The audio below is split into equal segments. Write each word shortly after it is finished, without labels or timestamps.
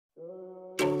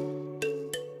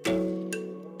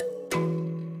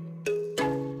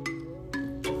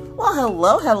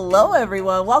Well, hello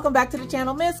everyone. Welcome back to the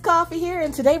channel. Miss Coffee here,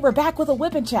 and today we're back with a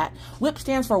whip and chat. WIP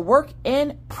stands for work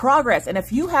in progress, and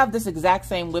if you have this exact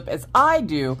same WIP as I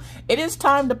do, it is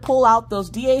time to pull out those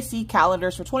DAC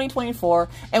calendars for 2024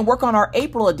 and work on our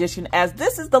April edition, as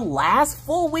this is the last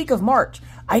full week of March.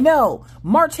 I know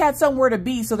March had somewhere to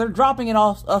be, so they're dropping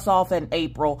us off in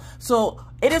April. So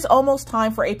it is almost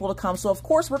time for April to come. So of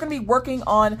course we're going to be working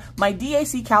on my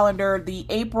DAC calendar, the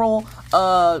April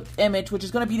image, which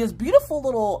is going to be this beautiful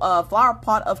little flower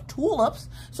pot of tulips.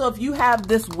 So if you have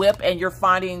this WIP and you're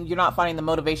not finding the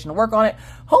motivation to work on it,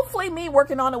 hopefully me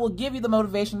working on it will give you the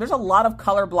motivation. There's a lot of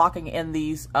color blocking in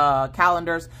these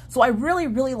calendars, so I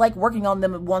really like working on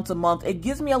them once a month. It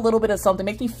gives me a little bit of something,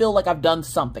 makes me feel like I've done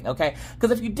something, okay? Because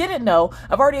if you didn't know,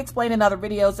 I've already explained in other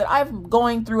videos that I'm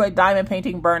going through a diamond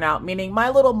painting burnout, meaning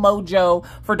my little mojo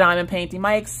for diamond painting,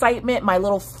 my excitement, my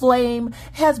little flame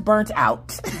has burnt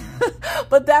out.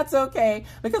 But that's okay,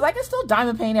 because I can still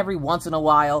diamond paint every once in a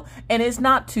while, and it's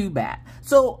not too bad.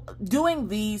 So doing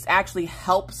these actually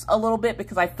helps a little bit,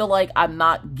 because I feel like I'm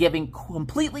not giving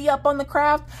completely up on the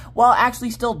craft while actually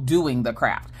still doing the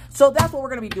craft. So that's what we're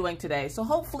going to be doing today. So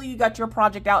hopefully you got your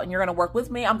project out and you're going to work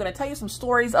with me. I'm going to tell you some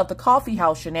stories of the coffee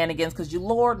house shenanigans, because you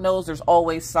Lord knows there's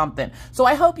always something. So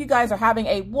I hope you guys are having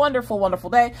a wonderful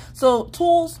day. So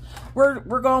tools, we're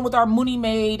going with our Mooney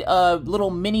made little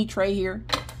mini tray here.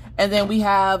 And then we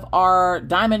have our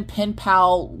Diamond Pen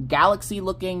Pal Galaxy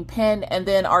looking pen. And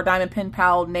then our Diamond Pen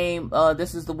Pal name,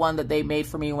 this is the one that they made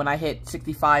for me when I hit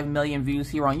 65 million views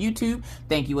here on YouTube.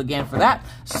 Thank you again for that.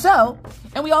 So,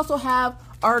 and we also have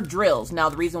our drills. Now,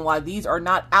 the reason why these are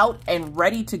not out and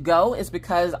ready to go is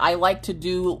because I like to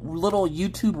do little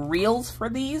YouTube reels for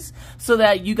these so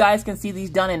that you guys can see these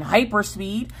done in hyper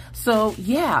speed. So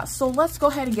yeah, so let's go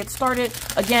ahead and get started.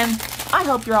 Again, I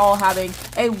hope you're all having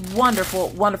a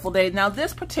wonderful day. Now,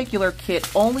 this particular kit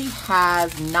only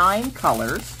has 9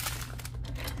 colors.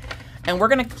 And we're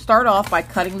going to start off by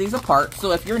cutting these apart.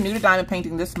 So if you're new to diamond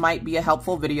painting, this might be a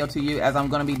helpful video to you, as I'm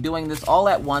going to be doing this all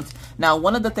at once. Now,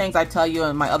 one of the things I tell you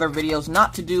in my other videos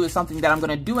not to do is something that I'm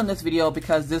going to do in this video,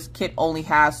 because this kit only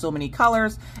has so many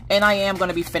colors, and I am going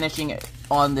to be finishing it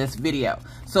on this video.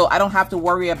 So I don't have to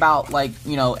worry about, like,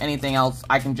 you know, anything else.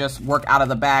 I can just work out of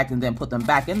the bag and then put them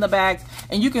back in the bags.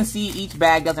 And you can see each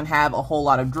bag doesn't have a whole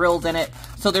lot of drills in it.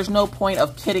 So there's no point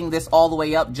of kitting this all the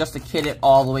way up just to kit it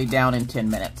all the way down in 10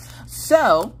 minutes.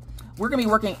 So we're going to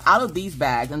be working out of these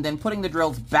bags and then putting the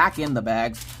drills back in the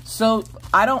bags, so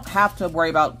I don't have to worry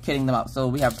about kitting them up. So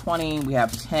we have 20, we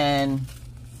have 10,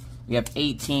 we have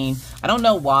 18. I don't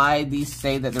know why these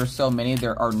say that there's so many.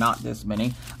 There are not this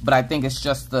many, but I think it's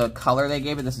just the color they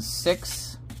gave it. This is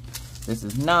 6, this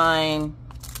is 9,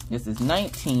 this is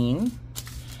 19. And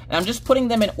I'm just putting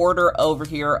them in order over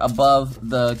here above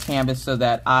the canvas so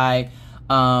that I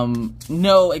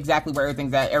know exactly where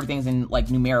everything's at. Everything's in like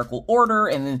numerical order,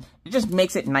 and then it just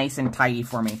makes it nice and tidy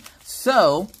for me.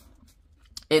 So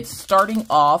it's starting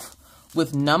off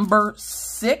with number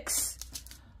 6.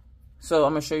 So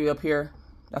I'm gonna show you up here.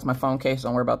 That's my phone case,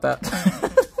 don't worry about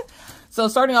that. So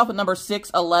starting off with number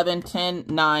 6, 11, 10,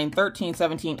 9, 13,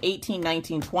 17, 18,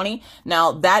 19, 20.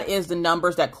 Now that is the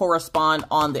numbers that correspond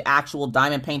on the actual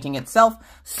diamond painting itself.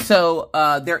 So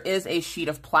there is a sheet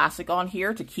of plastic on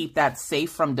here to keep that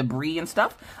safe from debris and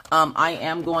stuff. I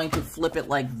am going to flip it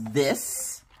like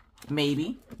this.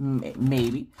 Maybe.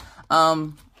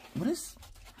 What is...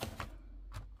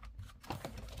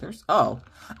 there's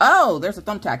a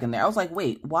thumbtack in there. I was like,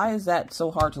 wait, why is that so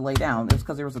hard to lay down? It's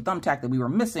because there was a thumbtack that we were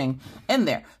missing in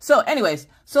there. So anyways,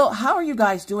 so how are you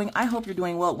guys doing? I hope you're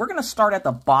doing well. We're going to start at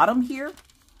the bottom here,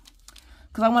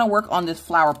 because I want to work on this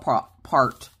flower pot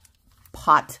part.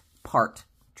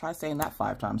 Try saying that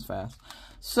 5 times fast.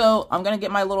 So I'm going to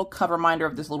get my little cover minder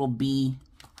of this little bee.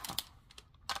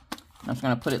 I'm just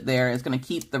going to put it there. It's going to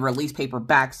keep the release paper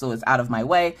back so it's out of my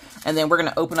way. And then we're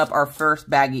going to open up our first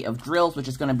baggie of drills, which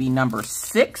is going to be number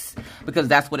 6, because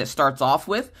that's what it starts off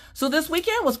with. So this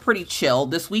weekend was pretty chill.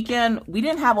 This weekend, we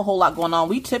didn't have a whole lot going on.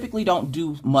 We typically don't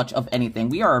do much of anything.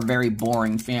 We are a very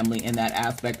boring family in that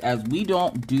aspect, as we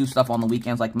don't do stuff on the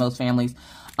weekends like most families.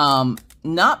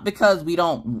 Not because we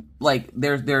don't, like,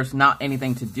 there's not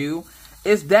anything to do.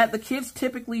 Is that the kids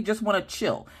typically just want to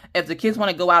chill. If the kids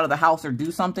want to go out of the house or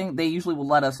do something, they usually will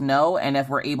let us know. And if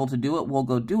we're able to do it, we'll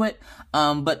go do it.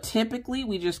 But typically,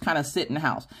 we just kind of sit in the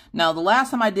house. Now, the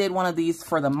last time I did one of these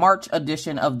for the March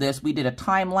edition of this, we did a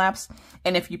time lapse.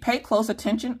 And if you pay close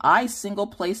attention, I single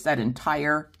placed that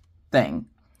entire thing.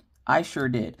 I sure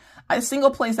did. I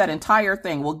single placed that entire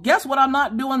thing. Well, guess what I'm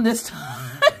not doing this time?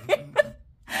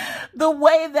 The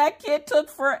way that kit took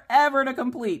forever to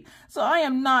complete. So I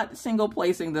am not single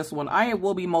placing this one. I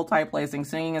will be multi-placing,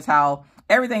 seeing as how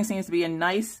everything seems to be in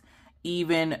nice,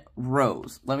 even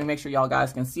rows. Let me make sure y'all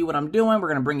guys can see what I'm doing. We're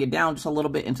going to bring it down just a little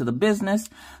bit into the business.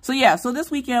 So yeah, so this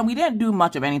weekend we didn't do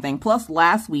much of anything. Plus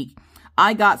last week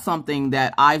I got something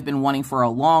that I've been wanting for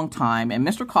a long time, and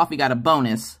Mr. Coffee got a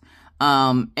bonus.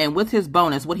 And with his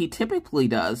bonus, what he typically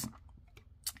does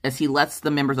is he lets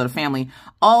the members of the family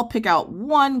all pick out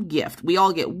one gift. We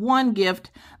all get one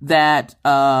gift that,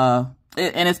 and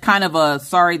it's kind of a,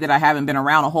 sorry that I haven't been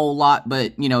around a whole lot,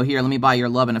 but, you know, here, let me buy your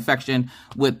love and affection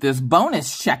with this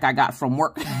bonus check I got from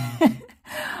work.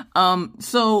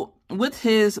 So with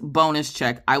his bonus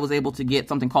check, I was able to get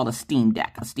something called a Steam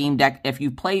Deck. A Steam Deck, if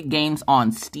you play games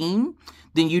on Steam,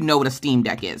 then you know what a Steam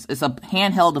Deck is. It's a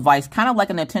handheld device, kind of like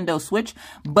a Nintendo Switch,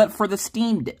 but for the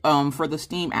Steam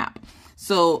app.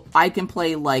 So I can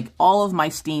play like all of my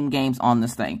Steam games on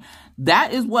this thing.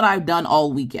 That is what I've done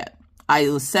all weekend. I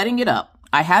was setting it up.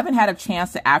 I haven't had a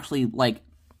chance to actually like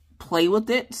play with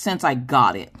it since I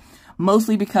got it.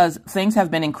 Mostly because things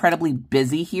have been incredibly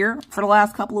busy here for the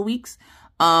last couple of weeks.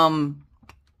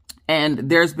 And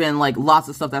there's been like lots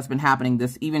of stuff that's been happening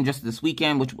even just this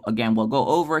weekend, which again, we'll go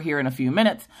over here in a few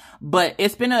minutes, but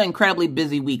it's been an incredibly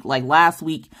busy week. Like last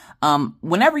week,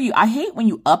 I hate when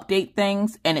you update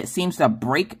things and it seems to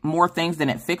break more things than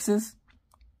it fixes.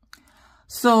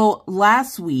 So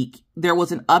last week there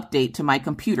was an update to my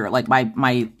computer, like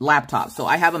my laptop. So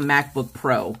I have a MacBook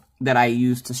Pro that I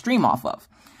use to stream off of.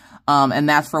 And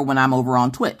that's for when I'm over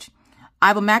on Twitch. I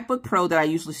have a MacBook Pro that I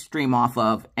usually stream off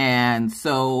of, and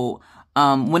so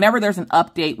whenever there's an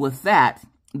update with that,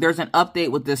 there's an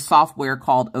update with this software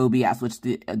called OBS, which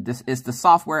this is the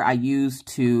software I use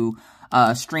to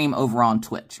stream over on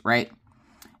Twitch, right?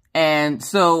 And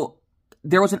so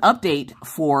there was an update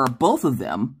for both of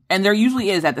them, and there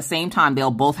usually is at the same time. They'll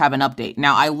both have an update.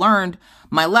 Now, I learned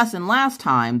my lesson last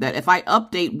time that if I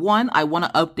update one, I want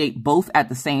to update both at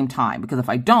the same time, because if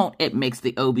I don't, it makes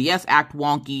the OBS act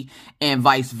wonky, and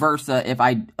vice versa. If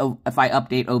I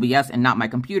update OBS and not my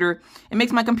computer, it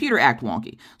makes my computer act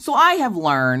wonky. So I have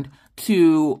learned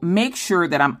to make sure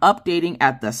that I'm updating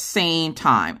at the same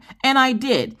time, and I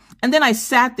did. And then I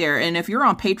sat there, and if you're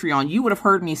on Patreon, you would have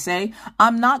heard me say,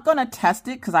 I'm not going to test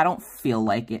it because I don't feel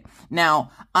like it. Now,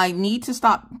 I need to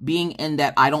stop being in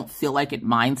that I don't feel like it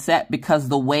mindset, because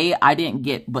the way I didn't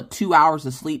get but 2 hours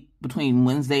of sleep between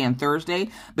Wednesday and Thursday,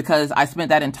 because I spent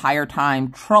that entire time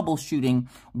troubleshooting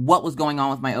what was going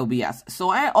on with my OBS. So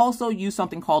I also use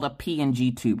something called a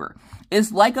PNG tuber.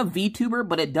 It's like a VTuber,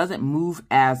 but it doesn't move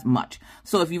as much.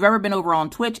 So if you've ever been over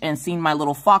on Twitch and seen my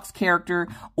little fox character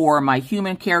or my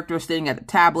human character sitting at the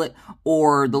tablet,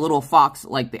 or the little fox,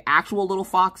 like the actual little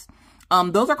fox,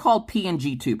 those are called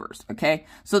PNG tubers, okay?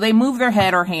 So they move their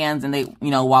head or hands and they,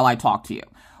 you know, while I talk to you.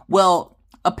 Well,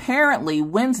 apparently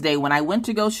Wednesday when I went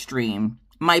to go stream,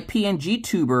 my PNG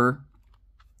tuber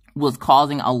was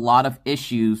causing a lot of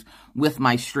issues with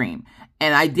my stream.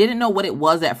 And I didn't know what it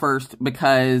was at first,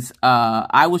 because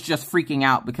I was just freaking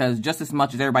out, because just as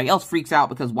much as everybody else freaks out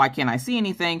because why can't I see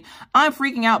anything, I'm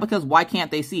freaking out because why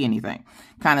can't they see anything?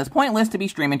 Kind of pointless to be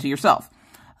streaming to yourself.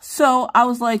 So I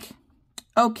was like,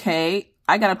 okay,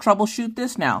 I gotta troubleshoot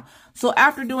this now. So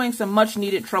after doing some much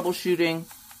needed troubleshooting,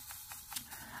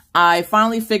 I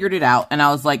finally figured it out, and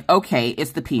I was like, okay,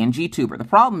 it's the PNG tuber. The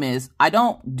problem is I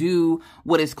don't do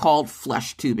what is called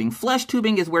flesh tubing. Flesh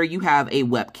tubing is where you have a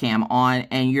webcam on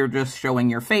and you're just showing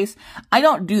your face. I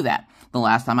don't do that. The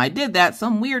last time I did that,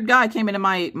 some weird guy came into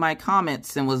my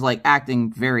comments and was like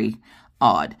acting very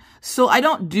odd. So I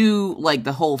don't do like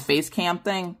the whole face cam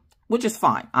thing, which is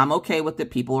fine. I'm okay with it.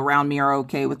 People around me are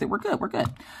okay with it. We're good. We're good.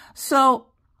 So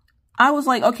I was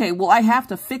like, okay, well, I have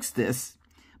to fix this.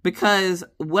 Because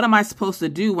what am I supposed to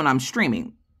do when I'm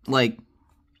streaming? Like,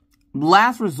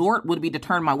 last resort would be to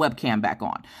turn my webcam back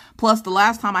on. Plus, the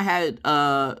last time I had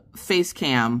a face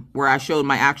cam where I showed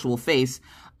my actual face,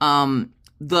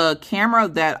 the camera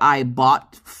that I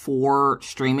bought for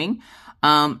streaming,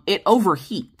 it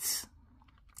overheats.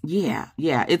 Yeah.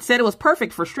 It said it was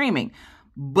perfect for streaming,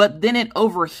 but then it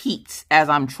overheats as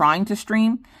I'm trying to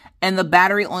stream, and the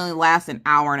battery only lasts an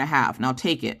hour and a half. Now,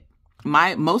 take it.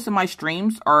 Most of my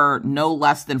streams are no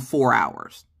less than 4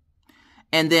 hours.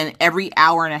 And then every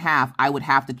hour and a half, I would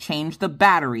have to change the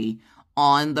battery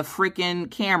on the freaking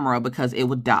camera because it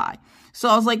would die. So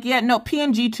I was like, yeah, no,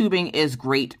 PNG tubing is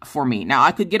great for me. Now,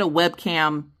 I could get a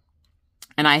webcam,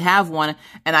 and I have one,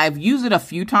 and I've used it a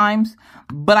few times,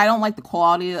 but I don't like the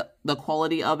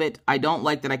quality of it. I don't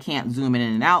like that I can't zoom in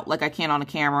and out like I can on a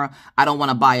camera. I don't want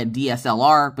to buy a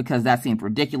DSLR because that seems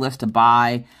ridiculous to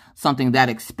buy. something that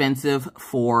expensive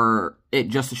for it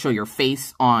just to show your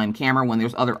face on camera when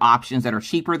there's other options that are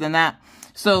cheaper than that.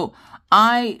 So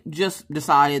I just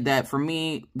decided that for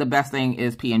me, the best thing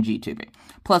is PNG tubing.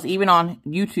 Plus, even on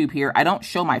YouTube here, I don't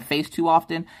show my face too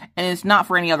often, and it's not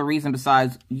for any other reason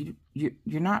besides you're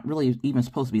not really even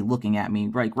supposed to be looking at me.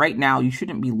 Like right now, you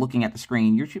shouldn't be looking at the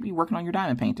screen. You should be working on your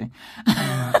diamond painting.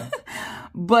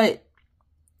 But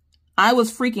I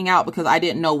was freaking out because I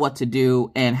didn't know what to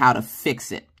do and how to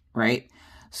fix it, right?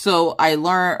 So I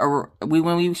learned,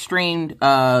 when we streamed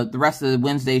the rest of the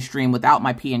Wednesday stream without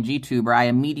my PNG tuber, I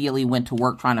immediately went to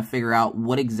work trying to figure out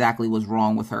what exactly was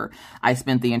wrong with her. I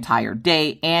spent the entire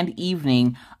day and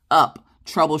evening up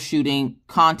troubleshooting,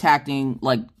 contacting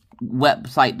like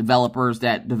website developers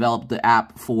that developed the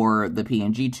app for the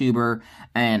PNG tuber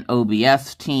and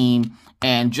OBS team,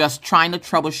 and just trying to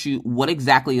troubleshoot what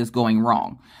exactly is going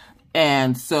wrong.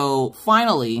 And so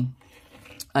finally,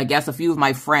 I guess a few of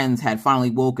my friends had finally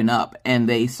woken up and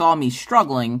they saw me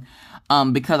struggling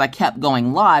because I kept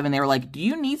going live, and they were like, do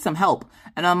you need some help?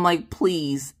 And I'm like,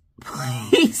 please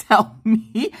help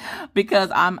me because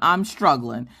I'm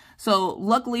struggling. So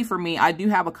luckily for me, I do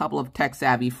have a couple of tech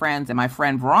savvy friends, and my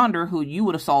friend Veronder, who you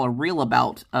would have saw a reel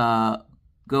about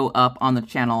go up on the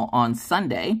channel on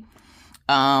Sunday.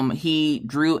 He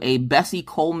drew a Bessie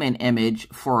Coleman image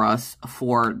for us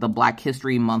for the Black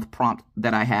History Month prompt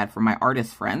that I had for my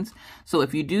artist friends. So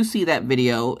if you do see that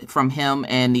video from him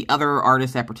and the other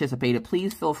artists that participated,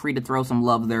 please feel free to throw some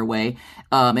love their way.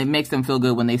 It makes them feel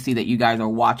good when they see that you guys are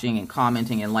watching and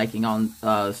commenting and liking on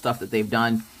stuff that they've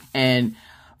done. And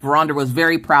Veronder was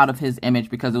very proud of his image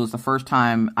because it was the first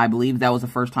time, I believe that was the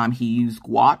first time he used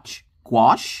gouache.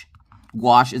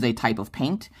 Gouache is a type of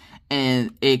paint,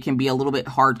 and it can be a little bit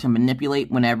hard to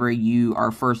manipulate whenever you are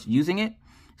first using it.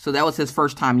 So that was his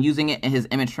first time using it, and his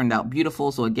image turned out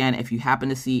beautiful. So again, if you happen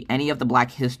to see any of the Black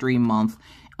History Month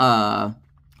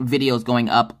videos going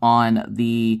up on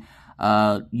the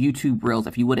YouTube reels,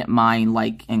 if you wouldn't mind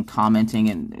like and commenting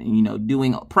and, you know,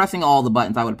 pressing all the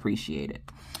buttons, I would appreciate it.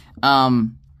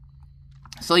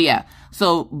 So yeah,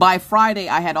 so by Friday,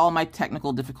 I had all my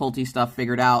technical difficulty stuff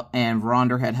figured out, and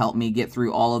Veronder had helped me get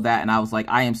through all of that, and I was like,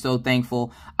 I am so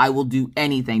thankful. I will do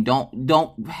anything.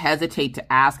 Don't hesitate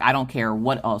to ask. I don't care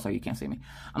what, oh, sorry, you can't see me.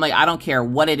 I'm like, I don't care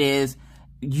what it is.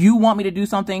 You want me to do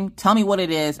something, tell me what it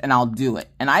is, and I'll do it.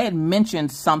 And I had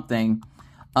mentioned something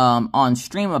on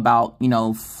stream about, you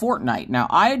know, Fortnite. Now,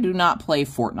 I do not play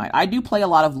Fortnite. I do play a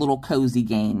lot of little cozy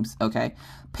games, okay?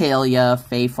 Palia,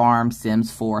 Fae Farm, Sims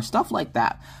 4, stuff like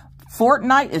that.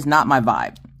 Fortnite is not my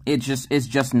vibe. It's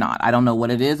just not. I don't know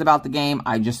what it is about the game.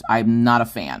 I'm not a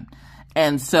fan.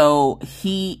 And so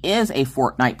he is a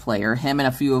Fortnite player, him and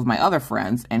a few of my other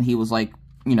friends, and he was like,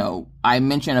 you know, I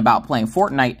mentioned about playing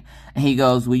Fortnite, and he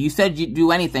goes, well, you said you'd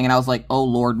do anything, and I was like, oh,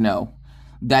 Lord, no.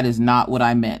 That is not what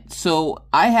I meant. So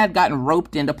I had gotten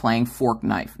roped into playing Fork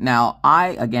Knife. Now,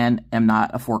 I, again, am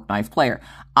not a Fork Knife player.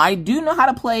 I do know how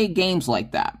to play games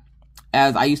like that,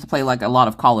 as I used to play like a lot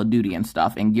of Call of Duty and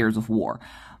stuff and Gears of War.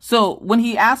 So when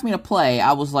he asked me to play,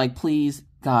 I was like, please,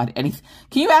 God, can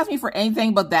you ask me for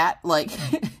anything but that? Like,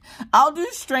 I'll do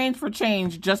Strange for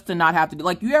change just to not have to do,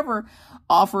 like, you ever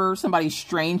offer somebody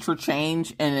Strange for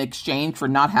change in exchange for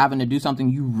not having to do something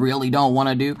you really don't want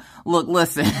to do? Look,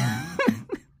 listen.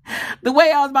 The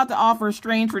way I was about to offer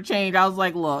Strange for change, I was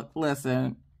like, look,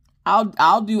 listen,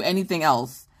 I'll do anything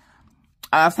else.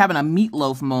 I was having a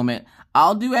meatloaf moment.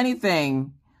 I'll do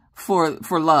anything for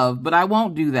love, but I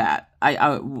won't do that.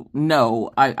 I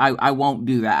won't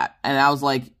do that. And I was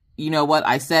like, you know what?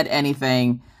 I said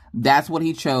anything. That's what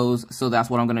he chose, so that's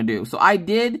what I'm going to do. So I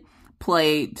did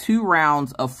play 2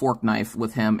 rounds of Fork Knife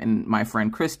with him and my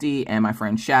friend Christy and my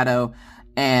friend Shadow.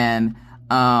 And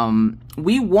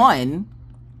we won,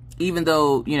 even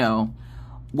though, you know,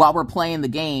 while we're playing the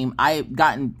game, I had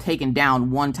gotten taken down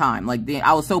one time. Like,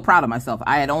 I was so proud of myself.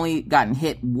 I had only gotten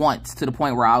hit once to the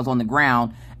point where I was on the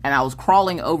ground, and I was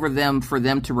crawling over them for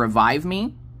them to revive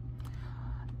me.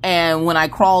 And when I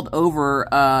crawled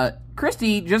over,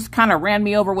 Christy just kind of ran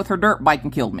me over with her dirt bike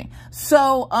and killed me.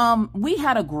 So, we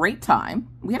had a great time.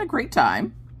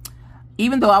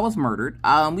 Even though I was murdered,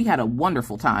 we had a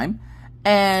wonderful time.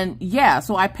 And yeah,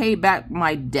 so I paid back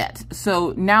my debt.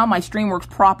 So now my stream works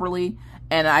properly,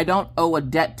 and I don't owe a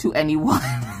debt to anyone.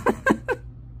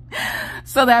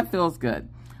 So that feels good.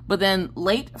 But then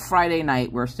late Friday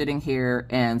night, we're sitting here,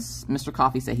 and Mr.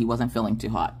 Coffee said he wasn't feeling too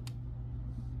hot.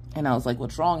 And I was like,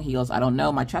 what's wrong? He goes, I don't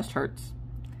know, my chest hurts.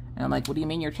 And I'm like, what do you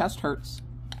mean your chest hurts?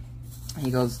 And he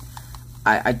goes,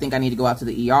 I think I need to go out to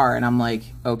the ER. And I'm like,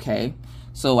 okay.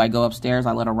 So I go upstairs,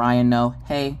 I let Orion know,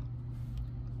 hey,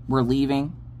 we're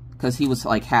leaving. because he was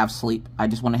like half asleep. I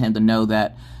just wanted him to know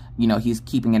that, you know, he's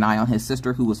keeping an eye on his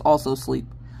sister who was also asleep.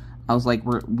 I was like,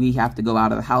 we have to go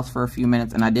out of the house for a few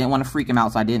minutes, and I didn't want to freak him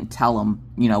out, so I didn't tell him,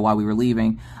 you know, while we were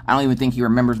leaving. I don't even think he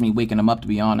remembers me waking him up, to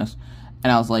be honest.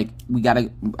 And I was like,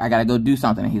 I gotta go do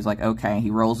something. And he's like, okay.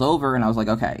 He rolls over, and I was like,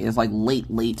 okay. It's like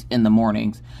late in the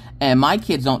mornings. And my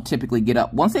kids don't typically get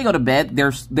up. Once they go to bed,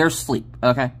 they're asleep,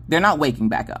 okay? They're not waking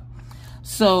back up.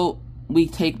 So we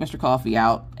take Mr. Coffee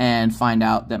out and find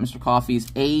out that Mr.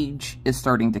 Coffee's age is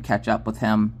starting to catch up with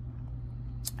him,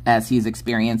 as he's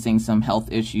experiencing some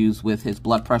health issues with his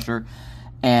blood pressure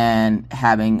and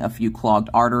having a few clogged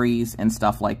arteries and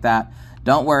stuff like that.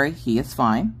 Don't worry, he is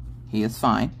fine. He is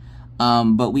fine.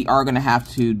 But we are going to have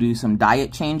to do some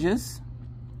diet changes.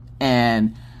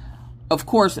 And, of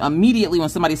course, immediately when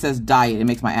somebody says diet, it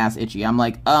makes my ass itchy. I'm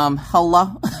like,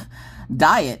 hello?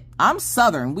 Diet? I'm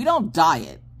Southern. We don't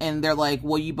diet. And they're like,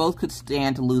 well, you both could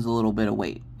stand to lose a little bit of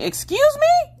weight. Excuse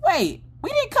me? Wait, we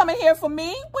didn't come in here for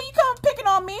me. What you come picking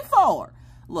on me for?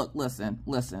 Look,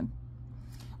 listen.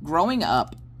 Growing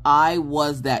up, I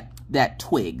was that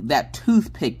twig, that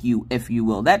toothpick, if you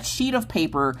will, that sheet of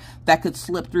paper that could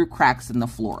slip through cracks in the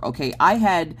floor, okay? I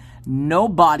had no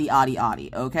body,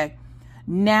 okay?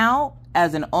 Now,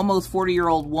 as an almost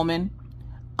 40-year-old woman,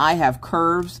 I have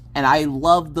curves, and I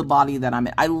love the body that I'm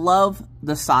in. I love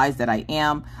the size that I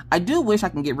am. I do wish I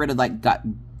can get rid of, like, that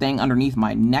thing underneath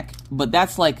my neck, but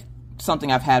that's, like,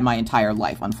 something I've had my entire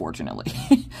life, unfortunately.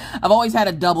 I've always had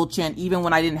a double chin. Even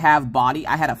when I didn't have body,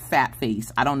 I had a fat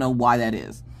face. I don't know why that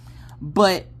is.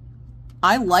 But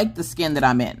I like the skin that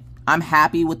I'm in. I'm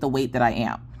happy with the weight that I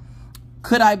am.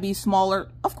 Could I be smaller?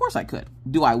 Of course I could.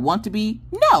 Do I want to be?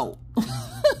 No.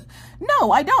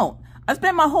 No, I don't. I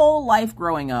spent my whole life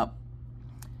growing up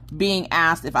being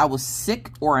asked if I was sick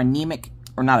or anemic,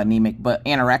 or not anemic, but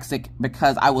anorexic,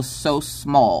 because I was so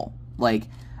small. Like,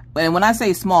 and when I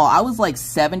say small, I was like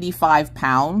 75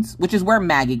 pounds, which is where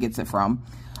Maggie gets it from.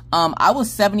 I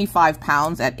was 75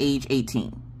 pounds at age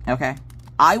 18, okay?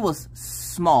 I was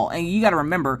small. And you got to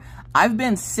remember, I've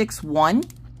been 6'1"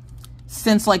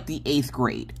 since like the 8th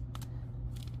grade.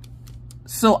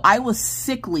 So I was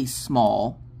sickly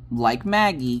small, like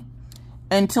Maggie,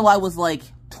 until I was like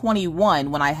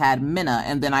 21 when I had Minna,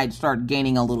 and then I'd start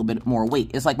gaining a little bit more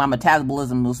weight. It's like my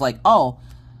metabolism was like, oh,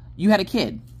 you had a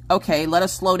kid. Okay, let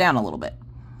us slow down a little bit.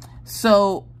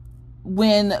 So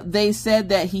when they said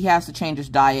that he has to change his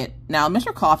diet, now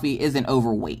Mr. Coffee isn't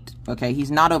overweight, okay? He's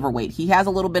not overweight. He has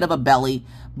a little bit of a belly,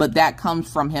 but that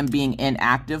comes from him being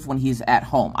inactive when he's at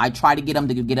home. I try to get him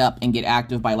to get up and get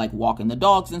active by like walking the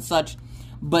dogs and such,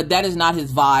 but that is not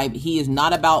his vibe. He is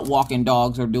not about walking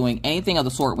dogs or doing anything of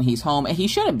the sort when he's home, and he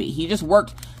shouldn't be. He just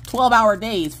worked 12-hour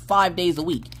days, 5 days a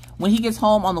week. When he gets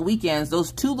home on the weekends,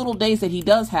 those 2 little days that he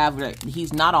does have,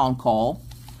 he's not on call.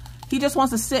 He just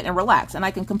wants to sit and relax, and I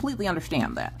can completely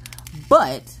understand that.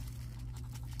 But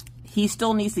he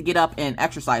still needs to get up and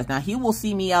exercise. Now, he will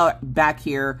see me out back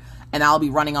here, and I'll be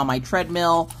running on my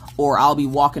treadmill, or I'll be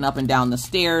walking up and down the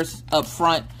stairs up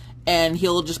front, and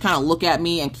he'll just kind of look at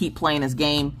me and keep playing his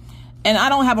game. And I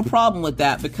don't have a problem with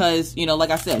that because, you know, like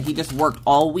I said, he just worked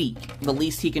all week. The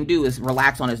least he can do is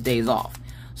relax on his days off.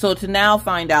 So to now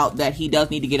find out that he does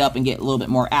need to get up and get a little bit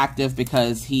more active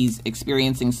because he's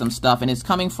experiencing some stuff, and it's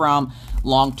coming from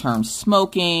long-term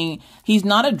smoking. He's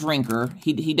not a drinker.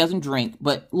 He doesn't drink,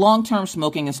 but long-term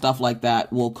smoking and stuff like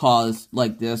that will cause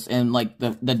like this, and like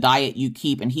the diet you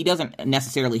keep, and he doesn't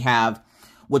necessarily have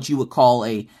what you would call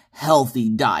a healthy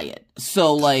diet.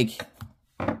 So like,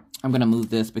 I'm going to move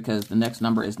this because the next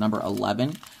number is number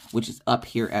 11, which is up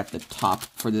here at the top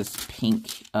for this pink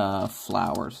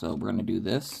flower. So we're going to do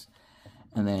this,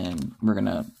 and then we're going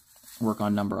to work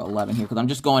on number 11 here because I'm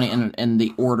just going in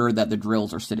the order that the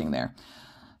drills are sitting there.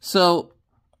 So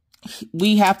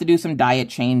we have to do some diet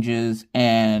changes,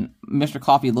 and Mr.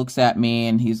 Coffee looks at me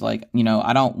and he's like, you know,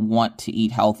 I don't want to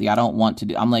eat healthy. I don't want to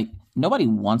do, I'm like, nobody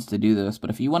wants to do this, but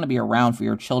if you want to be around for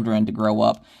your children to grow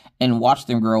up and watch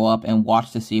them grow up and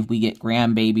watch to see if we get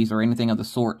grandbabies or anything of the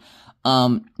sort,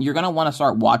 you're going to want to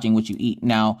start watching what you eat.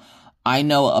 Now, I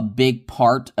know a big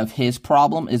part of his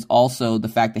problem is also the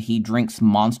fact that he drinks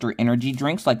Monster energy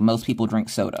drinks like most people drink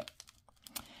soda.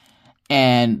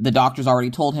 And the doctor's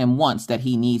already told him once that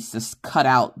he needs to cut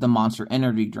out the Monster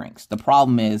energy drinks. The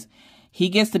problem is he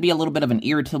gets to be a little bit of an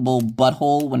irritable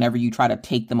butthole whenever you try to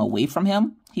take them away from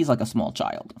him. He's like a small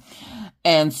child.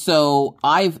 And so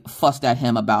I've fussed at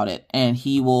him about it, and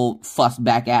he will fuss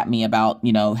back at me about,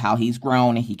 you know, how he's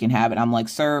grown and he can have it. I'm like,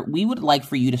 sir, we would like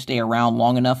for you to stay around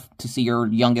long enough to see your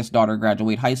youngest daughter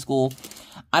graduate high school.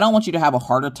 I don't want you to have a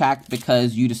heart attack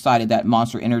because you decided that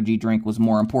Monster Energy drink was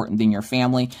more important than your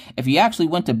family. If you actually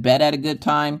went to bed at a good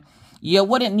time, you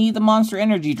wouldn't need the Monster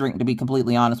Energy drink, to be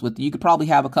completely honest with you. You could probably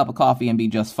have a cup of coffee and be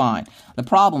just fine. The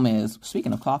problem is,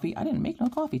 speaking of coffee, I didn't make no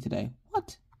coffee today.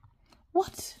 What?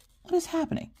 What is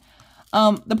happening?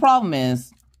 The problem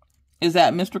is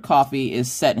that Mr. Coffee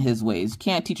is set in his ways. You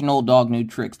can't teach an old dog new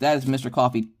tricks. That is Mr.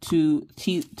 Coffee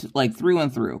like through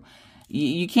and through.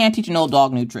 You can't teach an old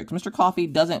dog new tricks. Mr. Coffee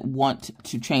doesn't want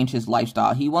to change his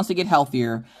lifestyle. He wants to get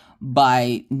healthier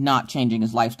by not changing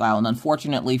his lifestyle. And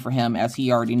unfortunately for him, as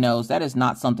he already knows, that is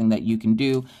not something that you can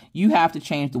do. You have to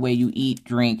change the way you eat,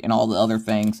 drink, and all the other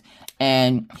things.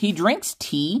 And he drinks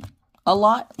tea a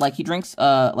lot. Like, he drinks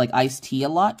like iced tea a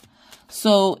lot.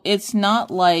 So it's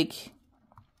not like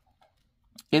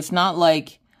he's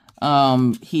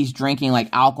drinking like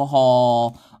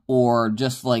alcohol or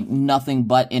just like nothing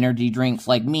but energy drinks.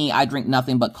 Like me, I drink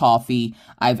nothing but coffee.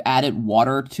 I've added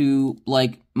water to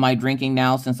like my drinking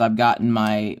now since I've gotten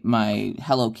my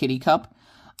Hello Kitty cup.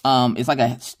 It's like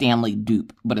a Stanley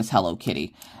dupe, but it's Hello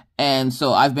Kitty. And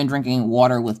so I've been drinking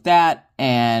water with that,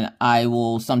 and I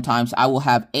will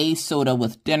have a soda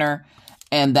with dinner,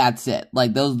 and that's it.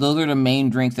 Like those are the main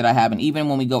drinks that I have. And even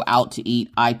when we go out to eat,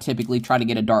 I typically try to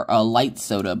get a light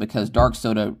soda because dark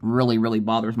soda really, really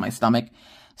bothers my stomach.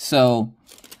 So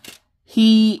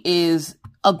he is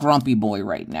a grumpy boy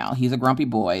right now. He's a grumpy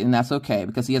boy, and that's okay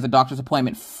because he has a doctor's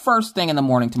appointment first thing in the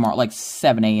morning tomorrow, like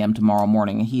 7 a.m. tomorrow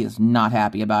morning, and he is not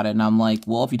happy about it. And I'm like,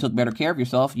 well, if you took better care of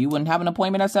yourself, you wouldn't have an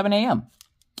appointment at 7 a.m.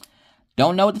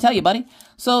 Don't know what to tell you, buddy.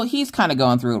 So he's kind of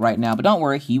going through it right now, but don't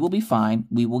worry, he will be fine.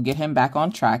 We will get him back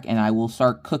on track, and I will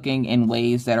start cooking in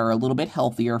ways that are a little bit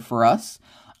healthier for us.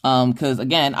 Because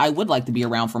again, I would like to be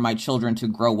around for my children to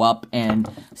grow up and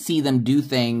see them do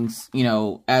things, you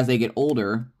know, as they get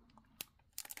older.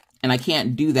 And I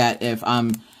can't do that if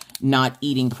I'm not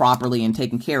eating properly and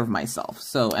taking care of myself.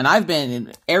 So, and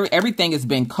everything has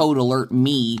been code alert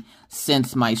me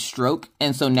since my stroke.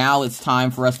 And so now it's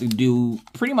time for us to do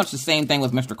pretty much the same thing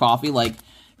with Mr. Coffee. Like,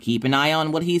 keep an eye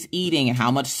on what he's eating and how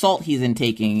much salt he's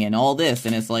intaking and all this.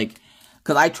 And it's like,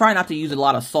 because I try not to use a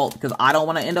lot of salt because I don't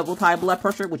want to end up with high blood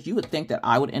pressure, which you would think that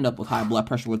I would end up with high blood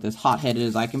pressure with as hot-headed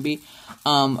as I can be.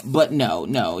 But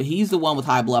no, he's the one with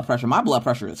high blood pressure. My blood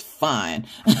pressure is fine.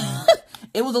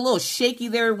 It was a little shaky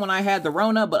there when I had the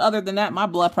Rona, but other than that, my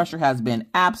blood pressure has been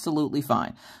absolutely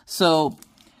fine. So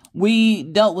we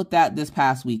dealt with that this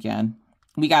past weekend.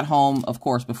 We got home, of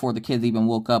course, before the kids even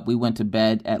woke up. We went to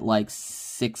bed at like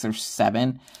 6 or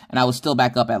 7, and I was still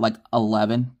back up at like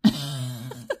 11.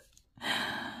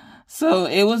 So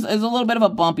it was a little bit of a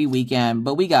bumpy weekend,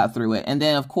 but we got through it. And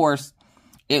then, of course,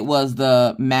 it was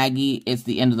the Maggie, it's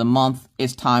the end of the month.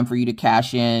 It's time for you to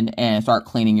cash in and start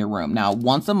cleaning your room. Now,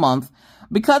 once a month,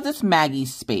 because it's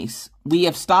Maggie's space,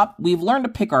 we've learned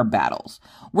to pick our battles.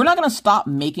 We're not going to stop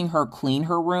making her clean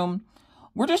her room.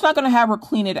 We're just not going to have her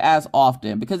clean it as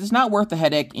often because it's not worth the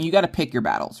headache, and you got to pick your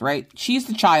battles, right? She's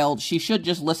the child. She should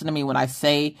just listen to me when I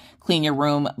say clean your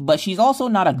room, but she's also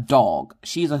not a dog.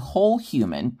 She's a whole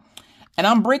human. And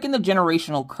I'm breaking the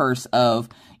generational curse of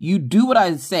you do what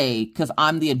I say because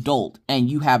I'm the adult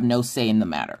and you have no say in the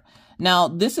matter. Now,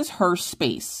 this is her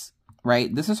space,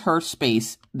 right? This is her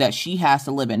space that she has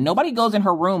to live in. Nobody goes in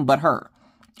her room but her.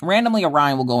 Randomly,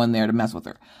 Orion will go in there to mess with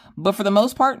her. But for the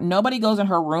most part, nobody goes in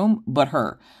her room but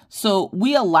her. So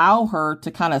we allow her to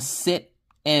kind of sit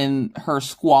in her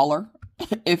squalor,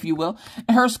 if you will.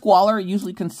 And her squalor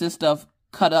usually consists of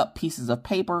cut up pieces of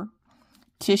paper,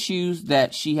 tissues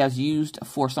that she has used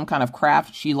for some kind of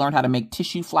craft. She learned how to make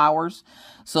tissue flowers.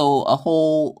 So a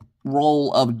whole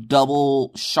roll of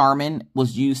double Charmin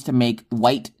was used to make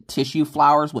white tissue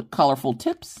flowers with colorful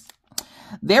tips.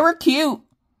 They were cute,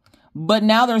 but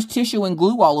now there's tissue and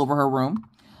glue all over her room.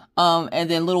 And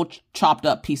then little chopped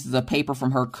up pieces of paper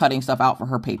from her cutting stuff out for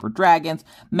her paper dragons.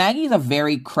 Maggie's a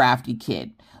very crafty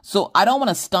kid. So I don't want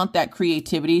to stunt that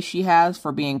creativity she has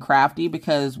for being crafty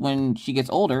because when she gets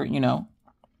older, you know,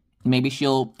 maybe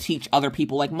she'll teach other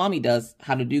people like Mommy does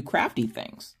how to do crafty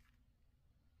things.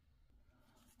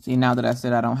 See, now that I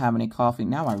said I don't have any coffee,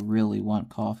 now I really want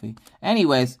coffee.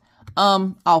 Anyways,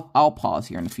 I'll pause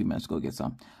here in a few minutes to go get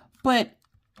some. But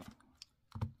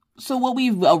so what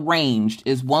we've arranged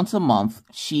is once a month,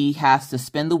 she has to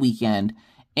spend the weekend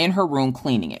in her room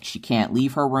cleaning it. She can't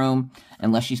leave her room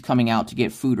unless she's coming out to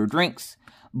get food or drinks.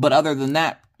 But other than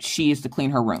that, she is to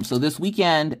clean her room. So this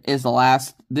weekend is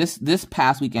this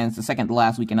past weekend is the second to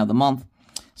last weekend of the month.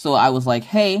 So I was like,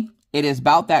 hey, it is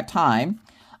about that time.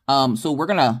 So we're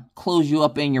going to close you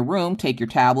up in your room, take your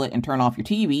tablet and turn off your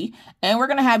TV, and we're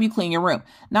going to have you clean your room.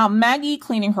 Now, Maggie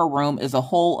cleaning her room is a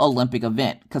whole Olympic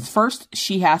event because first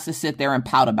she has to sit there and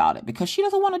pout about it because she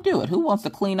doesn't want to do it. Who wants to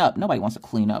clean up? Nobody wants to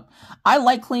clean up. I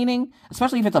like cleaning,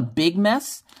 especially if it's a big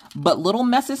mess, but little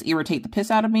messes irritate the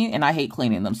piss out of me and I hate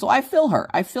cleaning them. So I feel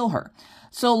her.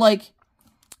 So like,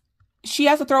 she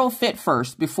has to throw a fit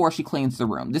first before she cleans the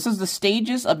room. This is the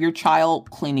stages of your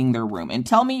child cleaning their room. And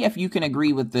tell me if you can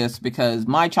agree with this because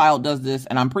my child does this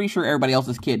and I'm pretty sure everybody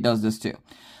else's kid does this too.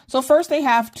 So first they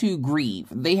have to grieve.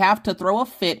 They have to throw a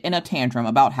fit and a tantrum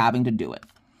about having to do it.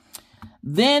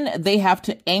 Then they have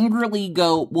to angrily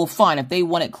go, well, fine, if they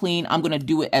want it clean, I'm going to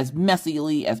do it as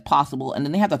messily as possible. And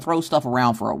then they have to throw stuff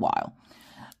around for a while.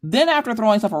 Then after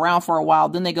throwing stuff around for a while,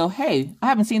 then they go, hey, I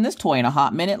haven't seen this toy in a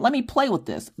hot minute. Let me play with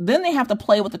this. Then they have to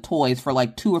play with the toys for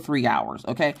like 2 or 3 hours,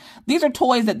 okay? These are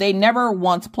toys that they never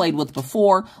once played with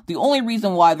before. The only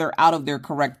reason why they're out of their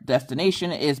correct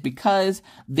destination is because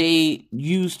they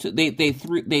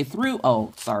threw,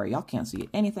 oh, sorry, y'all can't see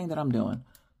anything that I'm doing.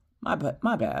 My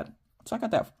bad. So I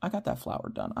got that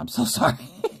flower done. I'm so sorry.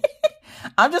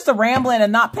 I'm just rambling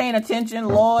and not paying attention,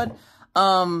 Lord.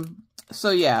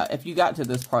 So yeah, if you got to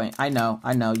this point, I know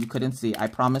you couldn't see. I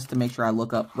promise to make sure I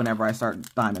look up whenever I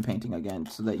start diamond painting again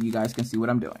so that you guys can see what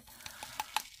I'm doing.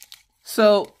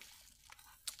 So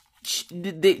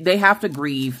they have to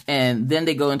grieve and then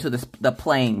they go into the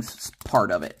playing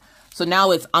part of it. So now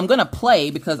I'm going to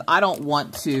play because I don't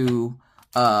want to,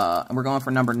 and we're going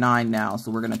for number 9 now.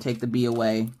 So we're going to take the B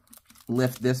away,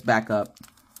 lift this back up,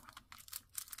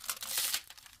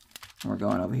 and we're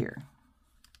going over here.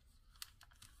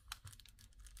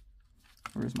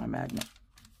 Where's my magnet?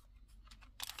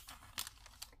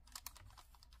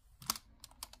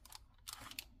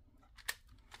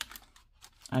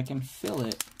 I can feel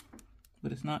it,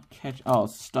 but it's not oh,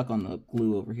 it's stuck on the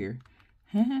glue over here.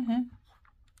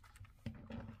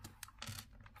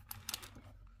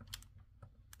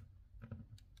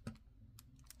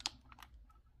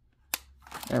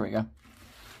 There we go.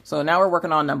 So now we're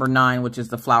working on number 9, which is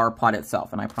the flower pot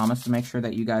itself. And I promise to make sure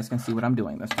that you guys can see what I'm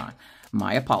doing this time.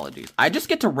 My apologies. I just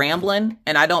get to rambling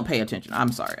and I don't pay attention.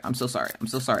 I'm sorry. I'm so sorry. I'm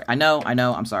so sorry. I know.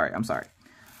 I'm sorry. I'm sorry.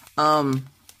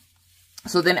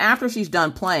 So then after she's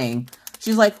done playing,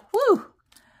 she's like, whew,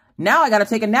 now I got to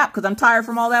take a nap because I'm tired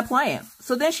from all that playing.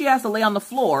 So then she has to lay on the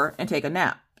floor and take a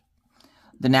nap.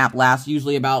 The nap lasts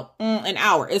usually about an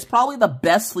hour. It's probably the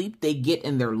best sleep they get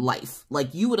in their life.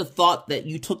 Like, you would have thought that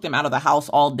you took them out of the house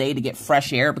all day to get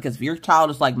fresh air, because if your child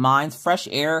is like mine, fresh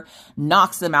air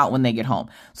knocks them out when they get home.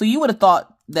 So you would have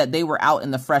thought that they were out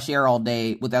in the fresh air all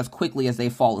day with as quickly as they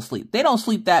fall asleep. They don't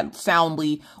sleep that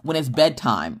soundly when it's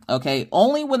bedtime, okay?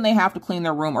 Only when they have to clean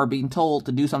their room or being told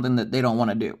to do something that they don't want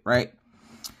to do, right?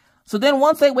 So then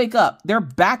once they wake up, they're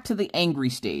back to the angry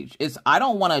stage. It's, I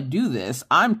don't want to do this.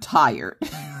 I'm tired.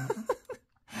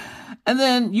 And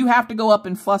then you have to go up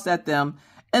and fuss at them.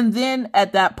 And then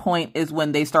at that point is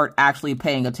when they start actually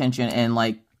paying attention and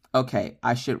like, okay,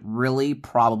 I should really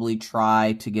probably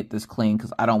try to get this clean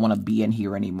because I don't want to be in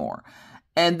here anymore.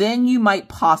 And then you might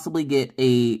possibly get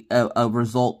a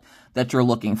result that you're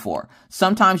looking for.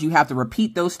 Sometimes you have to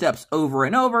repeat those steps over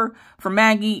and over. For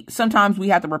Maggie, sometimes we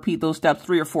have to repeat those steps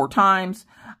 3 or 4 times.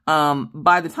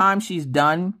 By the time she's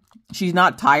done, she's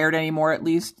not tired anymore, at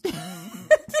least.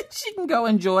 She can go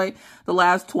enjoy the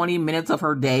last 20 minutes of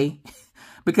her day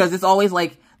because it's always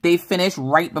like they finish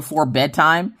right before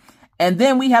bedtime. And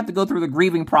then we have to go through the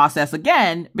grieving process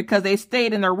again because they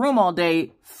stayed in their room all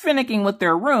day finicking with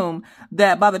their room,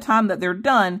 that by the time that they're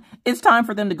done, it's time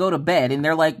for them to go to bed. And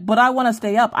they're like, but I want to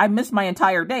stay up. I missed my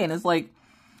entire day. And it's like,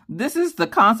 this is the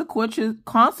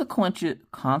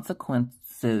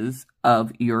consequences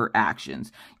of your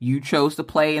actions. You chose to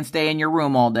play and stay in your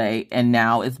room all day, and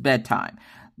now it's bedtime.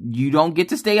 You don't get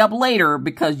to stay up later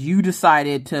because you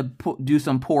decided to do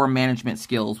some poor management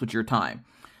skills with your time.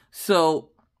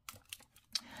 So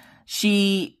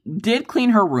she did clean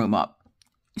her room up.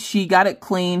 She got it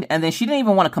cleaned, and then she didn't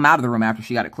even want to come out of the room after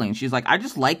she got it cleaned. She's like, I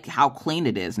just like how clean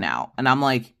it is now. And I'm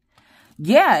like,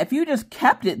 yeah, if you just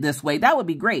kept it this way, that would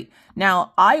be great.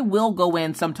 Now, I will go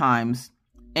in sometimes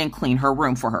and clean her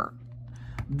room for her.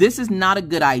 This is not a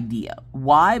good idea.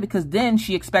 Why? Because then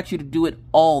she expects you to do it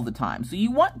all the time. So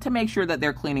you want to make sure that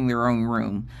they're cleaning their own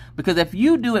room. Because if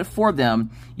you do it for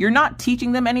them, you're not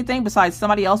teaching them anything besides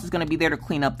somebody else is going to be there to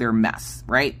clean up their mess,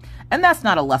 right? And that's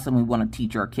not a lesson we want to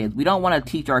teach our kids. We don't want to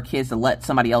teach our kids to let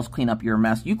somebody else clean up your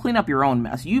mess. You clean up your own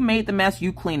mess. You made the mess,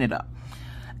 you clean it up.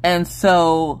 And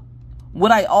so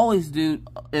what I always do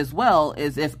as well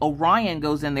is if Orion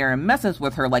goes in there and messes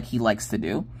with her like he likes to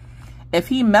do, if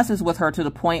he messes with her to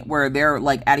the point where they're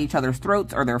like at each other's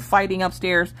throats or they're fighting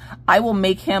upstairs, I will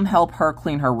make him help her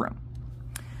clean her room.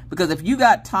 Because if you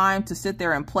got time to sit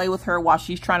there and play with her while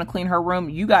she's trying to clean her room,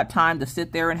 you got time to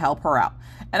sit there and help her out.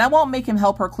 And I won't make him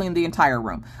help her clean the entire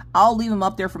room. I'll leave him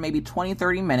up there for maybe 20,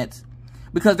 30 minutes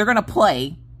because they're going to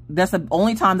play. That's the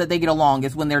only time that they get along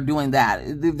is when they're doing that.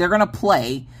 They're going to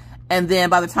play. And then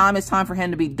by the time it's time for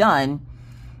him to be done,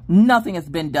 nothing has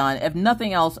been done. If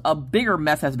nothing else, a bigger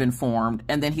mess has been formed.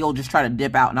 And then he'll just try to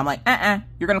dip out. And I'm like,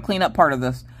 you're going to clean up part of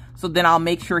this. So then I'll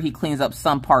make sure he cleans up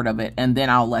some part of it. And then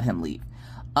I'll let him leave.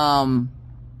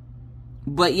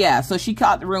 But yeah, so she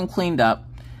got the room cleaned up.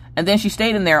 And then she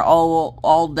stayed in there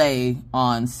all day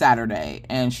on Saturday.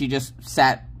 And she just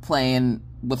sat playing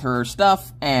with her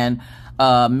stuff and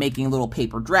making little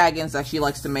paper dragons that she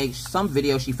likes to make. Some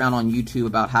video she found on YouTube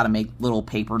about how to make little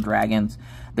paper dragons.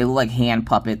 They look like hand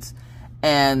puppets.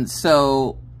 And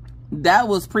so that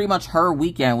was pretty much her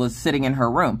weekend, was sitting in her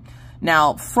room.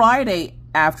 Now, Friday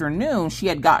afternoon, she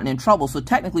had gotten in trouble. So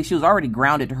technically, she was already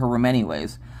grounded to her room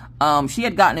anyways. She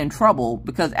had gotten in trouble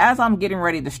because as I'm getting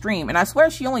ready to stream, and I swear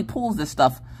she only pulls this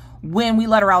stuff when we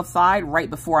let her outside right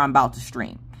before I'm about to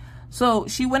stream. So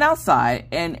she went outside,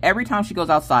 and every time she goes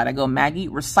outside, I go, Maggie,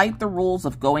 recite the rules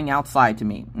of going outside to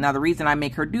me. Now, the reason I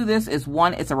make her do this is,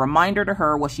 one, it's a reminder to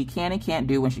her what she can and can't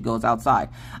do when she goes outside.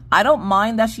 I don't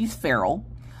mind that she's feral.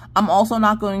 I'm also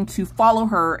not going to follow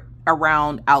her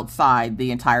around outside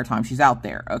the entire time she's out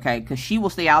there, okay? Because she will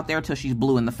stay out there until she's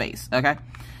blue in the face, okay?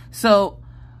 So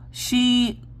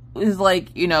she is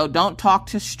like, you know, don't talk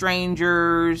to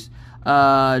strangers.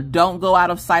 Don't go out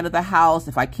of sight of the house.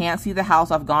 If I can't see the house,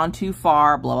 I've gone too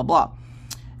far, blah, blah, blah.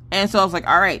 And so I was like,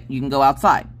 all right, you can go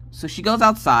outside. So she goes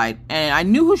outside, and I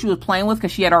knew who she was playing with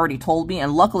because she had already told me.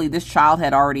 And luckily, this child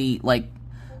had already, like,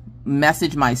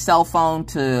 messaged my cell phone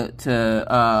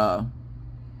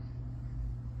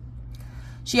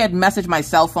she had messaged my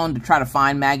cell phone to try to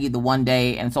find Maggie the one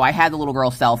day. And so I had the little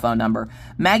girl's cell phone number.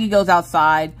 Maggie goes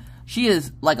outside. She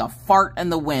is like a fart in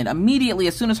the wind. Immediately,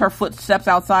 as soon as her foot steps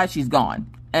outside, she's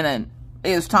gone. And then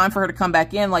it was time for her to come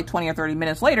back in like 20 or 30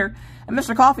 minutes later. And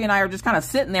Mr. Coffee and I are just kind of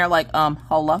sitting there like,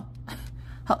 hello?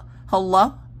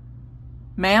 Hello?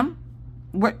 Ma'am?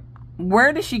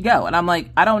 Where did she go? And I'm like,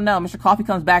 I don't know. Mr. Coffee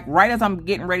comes back right as I'm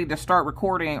getting ready to start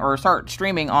recording or start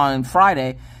streaming on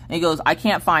Friday. And he goes, I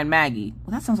can't find Maggie.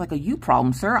 Well, that sounds like a you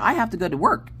problem, sir. I have to go to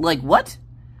work. Like, what?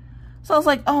 So I was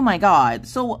like, oh my God.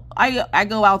 So I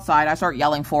go outside. I start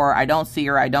yelling for her. I don't see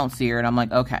her. I don't see her. And I'm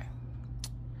like, okay.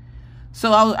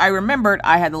 So I remembered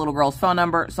I had the little girl's phone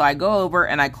number. So I go over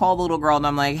and I call the little girl and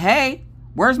I'm like, hey,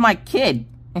 where's my kid?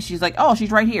 And she's like, oh,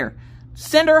 she's right here.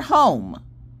 Send her home.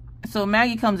 So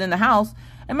Maggie comes in the house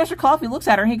and Mr. Coffee looks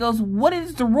at her and he goes, what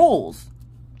is the rules?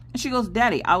 And she goes,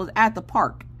 Daddy, I was at the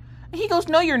park. And he goes,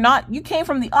 no, you're not. You came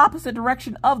from the opposite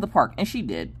direction of the park. And she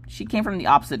did. She came from the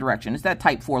opposite direction. It's that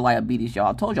type 4 diabetes, y'all.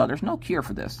 I told y'all there's no cure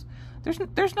for this.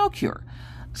 There's no cure.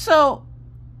 So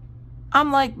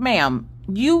I'm like, ma'am,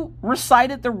 you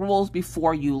recited the rules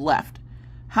before you left.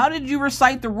 How did you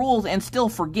recite the rules and still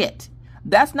forget?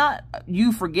 That's not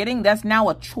you forgetting. That's now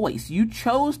a choice. You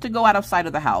chose to go out of sight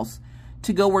of the house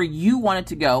to go where you wanted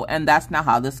to go. And that's now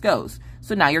how this goes.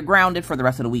 So now you're grounded for the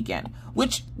rest of the weekend,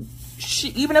 which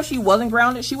even if she wasn't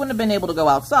grounded, she wouldn't have been able to go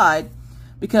outside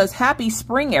because happy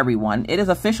spring, everyone. It is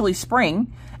officially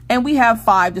spring and we have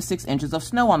 5 to 6 inches of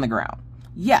snow on the ground.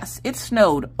 Yes, it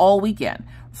snowed all weekend.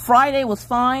 Friday was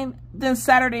fine. Then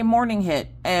Saturday morning hit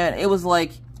and it was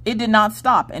like, it did not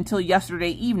stop until yesterday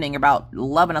evening about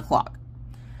 11 o'clock.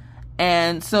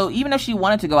 And so even if she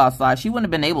wanted to go outside, she wouldn't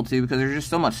have been able to because there's just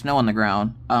so much snow on the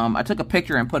ground. I took a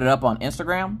picture and put it up on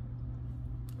Instagram.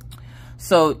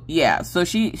 So, yeah. So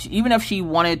she even if she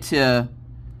wanted to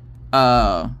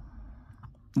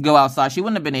go outside, she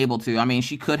wouldn't have been able to. I mean,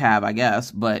 she could have, I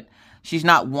guess. But she's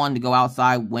not one to go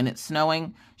outside when it's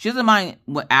snowing. She doesn't mind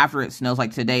after it snows.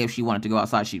 Like today, if she wanted to go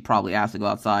outside, she'd probably ask to go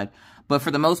outside. But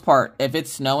for the most part, if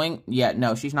it's snowing, yeah,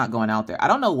 no, she's not going out there. I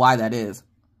don't know why that is.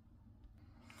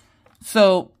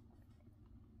 So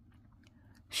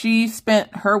she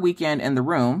spent her weekend in the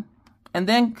room, and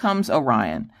then comes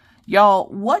Orion. Y'all,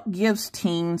 what gives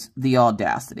teens the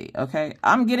audacity, okay?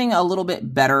 I'm getting a little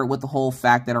bit better with the whole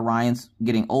fact that Orion's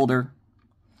getting older.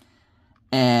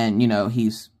 And, you know,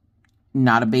 he's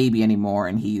not a baby anymore,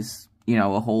 and he's, you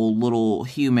know, a whole little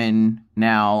human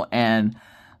now. And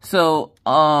so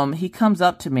he comes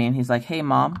up to me, and he's like, hey,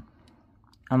 Mom.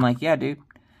 I'm like, yeah, dude.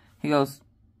 He goes,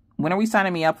 when are we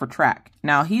signing me up for track?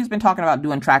 Now, he's been talking about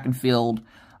doing track and field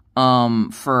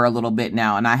for a little bit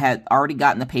now. And I had already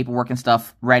gotten the paperwork and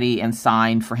stuff ready and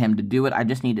signed for him to do it. I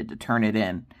just needed to turn it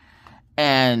in.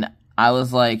 And I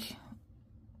was like,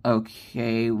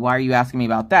 okay, why are you asking me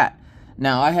about that?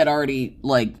 Now, I had already,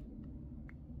 like,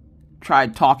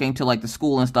 tried talking to, like, the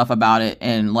school and stuff about it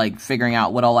and, like, figuring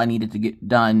out what all I needed to get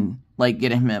done, like,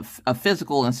 getting him a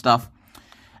physical and stuff.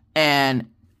 And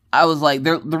I was like,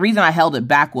 the reason I held it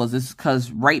back was this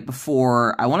because right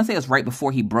before, I want to say it was right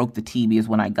before he broke the TV is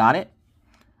when I got it.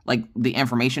 Like, the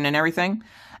information and everything.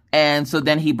 And so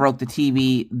then he broke the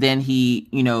TV. Then he,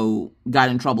 you know, got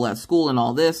in trouble at school and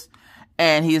all this.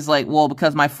 And he's like, well,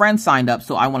 because my friend signed up,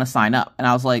 so I want to sign up. And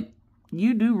I was like,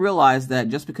 you do realize that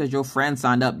just because your friend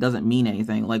signed up doesn't mean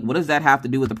anything. Like, what does that have to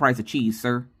do with the price of cheese,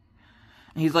 sir?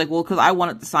 And he's like, well, because I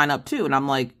wanted to sign up too. And I'm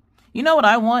like, you know what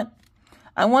I want?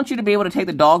 I want you to be able to take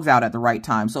the dogs out at the right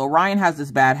time. So Orion has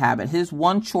this bad habit. His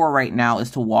one chore right now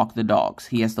is to walk the dogs.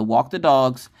 He has to walk the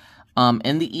dogs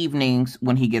in the evenings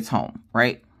when he gets home,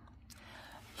 right?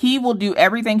 He will do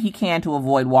everything he can to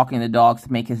avoid walking the dogs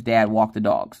to make his dad walk the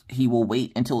dogs. He will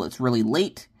wait until it's really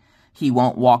late. He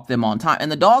won't walk them on time.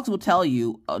 And the dogs will tell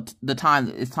you the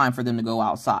time it's time for them to go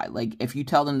outside. Like, if you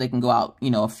tell them they can go out,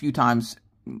 you know, a few times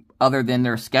other than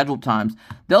their scheduled times,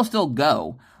 they'll still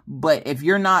go. But if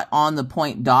you're not on the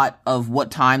point dot of what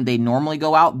time they normally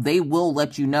go out, they will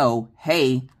let you know,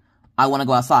 hey, I want to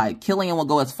go outside. Killian will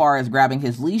go as far as grabbing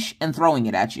his leash and throwing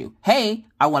it at you. Hey,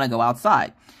 I want to go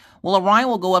outside. Well, Orion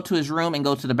will go up to his room and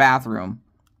go to the bathroom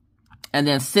and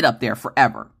then sit up there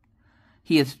forever.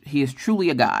 He is truly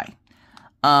a guy.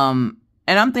 And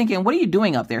I'm thinking, what are you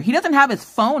doing up there? He doesn't have his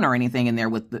phone or anything in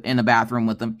there in the bathroom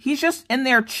with him. He's just in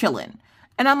there chilling.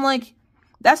 And I'm like,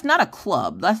 that's not a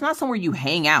club. That's not somewhere you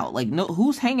hang out. Like, no,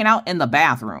 who's hanging out in the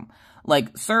bathroom?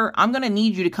 Like, sir, I'm going to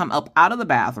need you to come up out of the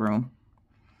bathroom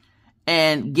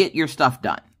and get your stuff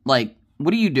done. Like,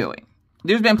 what are you doing?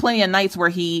 There's been plenty of nights where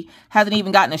he hasn't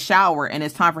even gotten a shower and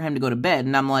it's time for him to go to bed.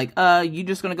 And I'm like, you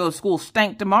just going to go to school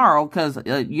stank tomorrow because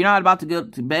you're not about to go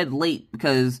to bed late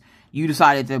because you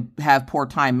decided to have poor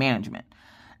time management.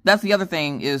 That's the other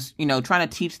thing is, you know, trying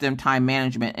to teach them time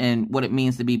management and what it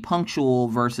means to be punctual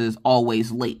versus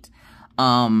always late.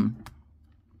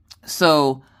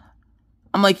 So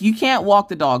I'm like, you can't walk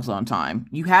the dogs on time.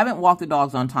 You haven't walked the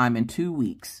dogs on time in 2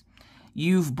 weeks.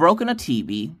 You've broken a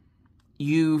TV.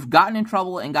 You've gotten in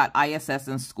trouble and got ISS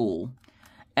in school.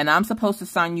 And I'm supposed to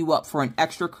sign you up for an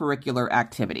extracurricular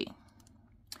activity.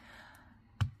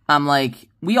 I'm like,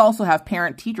 we also have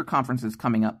parent-teacher conferences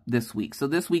coming up this week. So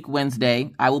this week,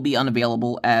 Wednesday, I will be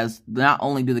unavailable as not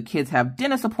only do the kids have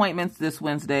dentist appointments this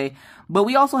Wednesday, but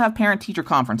we also have parent-teacher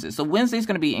conferences. So Wednesday's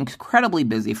going to be incredibly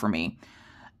busy for me.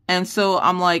 And so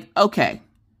I'm like, okay.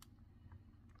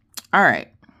 All right.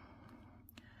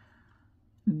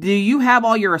 Do you have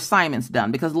all your assignments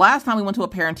done? Because last time we went to a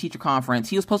parent-teacher conference,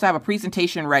 he was supposed to have a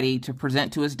presentation ready to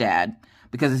present to his dad,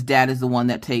 because his dad is the one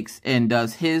that takes and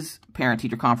does his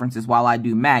parent-teacher conferences while I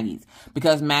do Maggie's.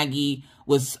 Because Maggie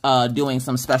was doing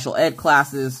some special ed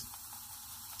classes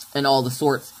and all the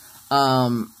sorts.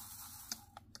 I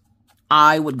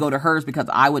would go to hers because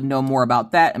I would know more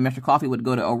about that, and Mr. Coffee would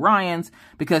go to Orion's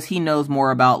because he knows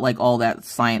more about, like, all that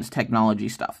science technology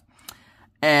stuff.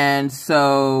 And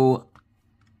so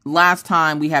last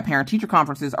time we had parent-teacher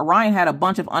conferences, Orion had a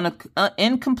bunch of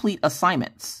incomplete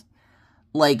assignments.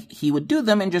 Like, he would do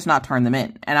them and just not turn them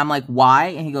in. And I'm like, why?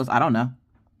 And he goes, I don't know.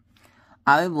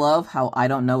 I love how I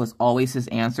don't know is always his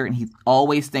answer, and he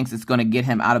always thinks it's going to get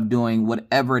him out of doing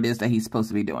whatever it is that he's supposed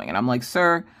to be doing. And I'm like,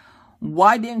 sir,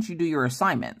 why didn't you do your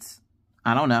assignments?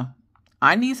 I don't know.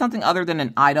 I need something other than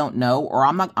an I don't know, or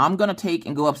I'm going to take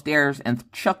and go upstairs and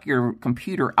chuck your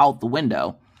computer out the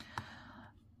window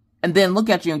and then look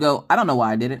at you and go, I don't know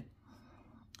why I did it.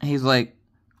 And he's like,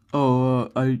 oh,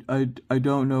 I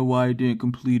don't know why I didn't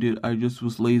complete it. I just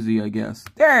was lazy, I guess.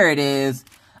 There it is.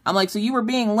 I'm like, so you were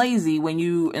being lazy when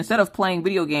you, instead of playing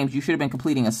video games, you should have been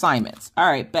completing assignments. All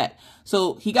right, bet.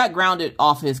 So he got grounded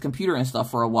off his computer and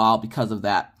stuff for a while because of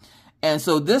that. And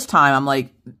so this time, I'm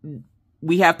like,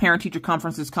 we have parent-teacher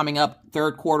conferences coming up.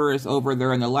 Third quarter is over.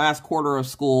 They're in the last quarter of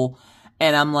school.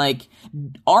 And I'm like,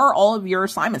 are all of your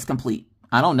assignments complete?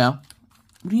 I don't know.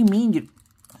 What do you mean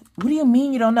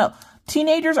you don't know?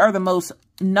 Teenagers are the most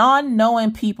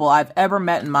non-knowing people I've ever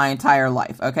met in my entire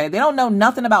life, okay? They don't know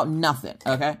nothing about nothing,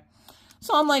 okay?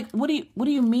 So I'm like, what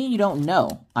do you mean you don't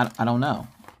know? I don't know.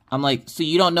 I'm like, so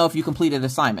you don't know if you completed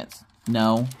assignments?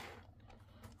 No.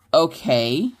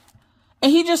 Okay.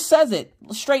 And he just says it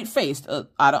straight-faced.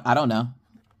 I don't know.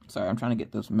 Sorry, I'm trying to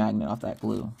get this magnet off that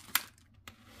glue.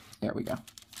 There we go.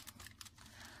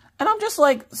 And I'm just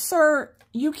like, sir,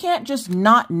 you can't just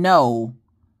not know,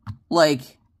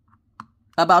 like,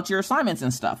 about your assignments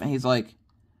and stuff. And he's like,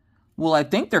 Well, I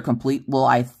think they're complete. Well,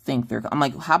 I think they're... I'm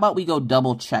like, how about we go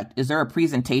double check? Is there a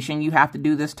presentation you have to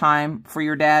do this time for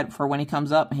your dad for when he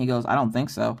comes up? And he goes, I don't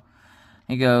think so.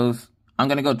 He goes, I'm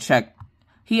going to go check.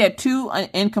 He had 2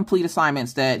 incomplete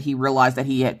assignments that he realized that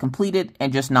he had completed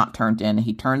and just not turned in.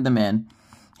 He turned them in.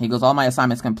 He goes, all my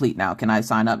assignments complete now. Can I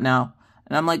sign up now?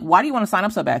 And I'm like, why do you want to sign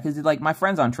up so bad? Because he's like, my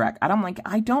friend's on track. And I'm like,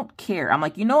 I don't care. I'm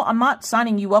like, you know, I'm not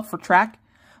signing you up for track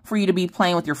for you to be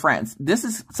playing with your friends. This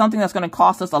is something that's going to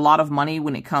cost us a lot of money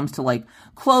when it comes to like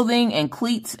clothing and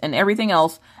cleats and everything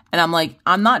else. And I'm like,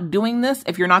 I'm not doing this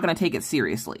if you're not going to take it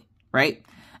seriously, right?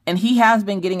 And he has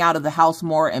been getting out of the house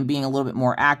more and being a little bit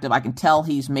more active. I can tell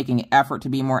he's making an effort to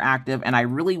be more active, and I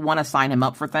really want to sign him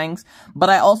up for things.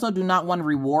 But I also do not want to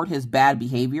reward his bad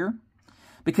behavior,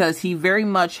 because he very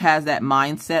much has that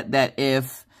mindset that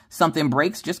if something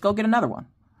breaks, just go get another one.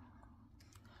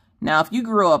 Now, if you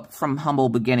grew up from humble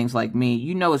beginnings like me,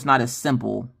 you know it's not as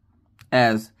simple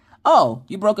as, oh,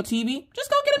 you broke a TV? Just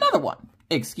go get another one.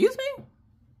 Excuse me?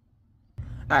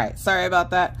 All right, sorry about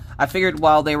that. I figured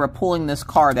while they were pulling this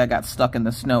car that got stuck in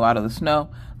the snow out of the snow,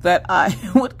 that I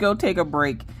would go take a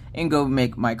break and go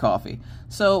make my coffee.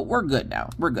 So we're good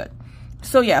now. We're good.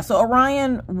 So yeah, so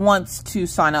Orion wants to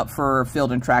sign up for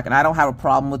field and track, and I don't have a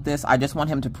problem with this. I just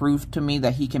want him to prove to me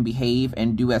that he can behave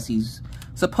and do as he's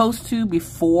supposed to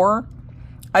before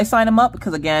I sign him up,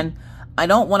 because again, I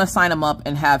don't want to sign him up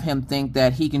and have him think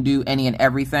that he can do any and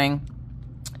everything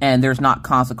and there's not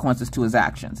consequences to his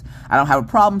actions. I don't have a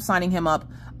problem signing him up.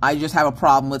 I just have a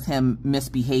problem with him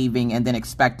misbehaving and then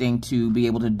expecting to be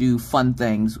able to do fun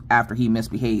things after he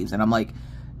misbehaves. And I'm like,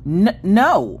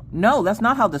 no, that's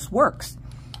not how this works.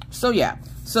 So yeah,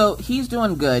 so he's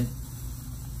doing good.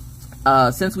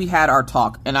 Since we had our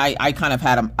talk, and I kind of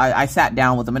had him, I sat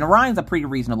down with him, and Orion's a pretty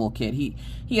reasonable kid. He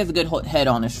has a good head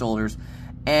on his shoulders,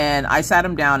 and I sat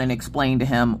him down and explained to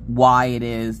him why it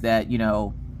is that, you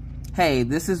know, hey,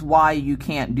 this is why you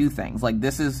can't do things. Like,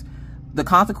 this is the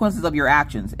consequences of your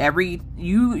actions.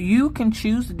 You can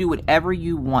choose to do whatever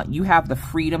you want. You have the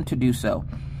freedom to do so,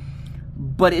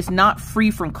 but it's not free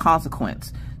from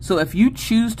consequence. So if you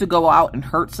choose to go out and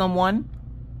hurt someone,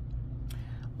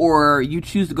 or you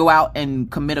choose to go out and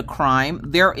commit a crime,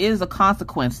 there is a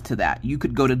consequence to that. You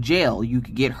could go to jail. You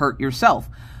could get hurt yourself.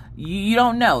 You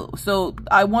don't know. So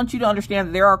I want you to understand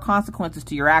that there are consequences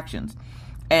to your actions.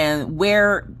 And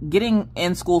where getting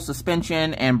in-school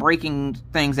suspension and breaking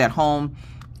things at home,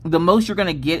 the most you're going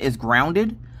to get is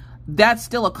grounded. That's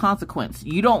still a consequence.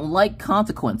 You don't like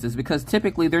consequences because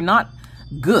typically they're not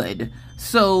good.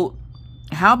 So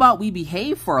how about we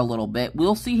behave for a little bit?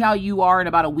 We'll see how you are in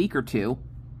about a week or two.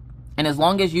 And as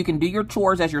long as you can do your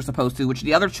chores as you're supposed to, which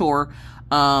the other chore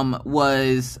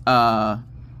was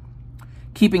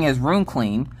keeping his room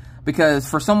clean. Because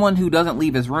for someone who doesn't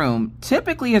leave his room,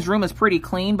 typically his room is pretty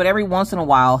clean, but every once in a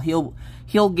while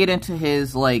he'll get into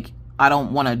his, like, I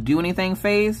don't want to do anything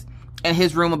phase, and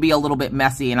his room will be a little bit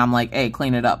messy, and I'm like, hey,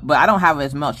 clean it up. But I don't have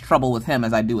as much trouble with him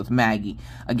as I do with Maggie.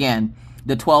 Again,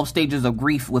 the 12 stages of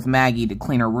grief with Maggie to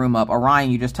clean her room up. Orion,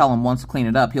 you just tell him once to clean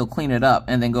it up, he'll clean it up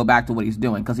and then go back to what he's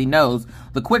doing. Because he knows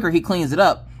the quicker he cleans it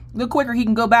up, the quicker he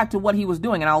can go back to what he was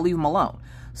doing, and I'll leave him alone.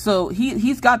 So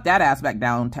he's got that aspect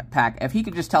down pack. If he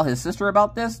could just tell his sister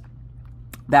about this,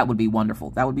 that would be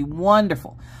wonderful. That would be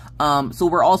wonderful. So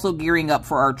we're also gearing up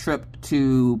for our trip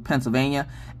to Pennsylvania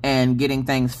and getting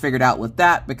things figured out with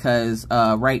that, because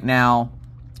right now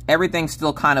everything's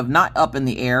still kind of not up in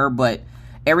the air, but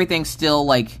everything's still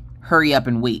like hurry up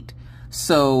and wait.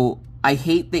 So I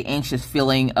hate the anxious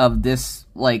feeling of this,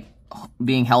 like,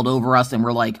 being held over us, and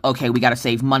we're like, okay, we got to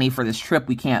save money for this trip.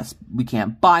 We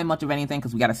can't buy much of anything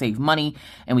because we got to save money,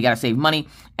 and we got to save money.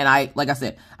 And like I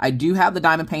said, I do have the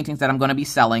diamond paintings that I'm going to be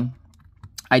selling.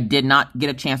 I did not get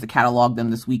a chance to catalog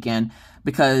them this weekend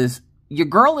because your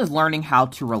girl is learning how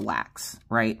to relax,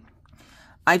 right?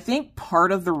 I think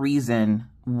part of the reason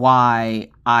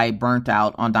why I burnt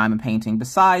out on diamond painting,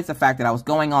 besides the fact that I was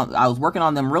working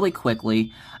on them really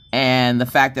quickly, and the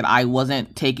fact that I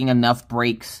wasn't taking enough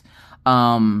breaks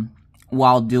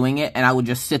while doing it, and I would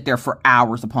just sit there for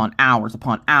hours upon hours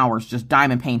upon hours just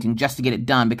diamond painting just to get it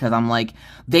done, because I'm like,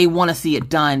 they want to see it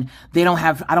done. I don't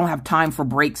have time for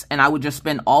breaks, and I would just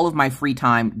spend all of my free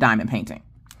time diamond painting.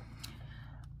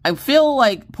 I feel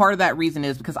like part of that reason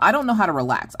is because I don't know how to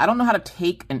relax. I don't know how to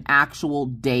take an actual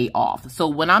day off. So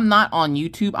when I'm not on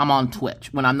YouTube, I'm on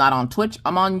Twitch. When I'm not on Twitch,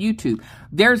 I'm on YouTube.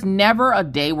 There's never a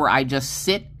day where I just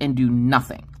sit and do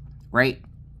nothing, right?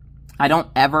 I don't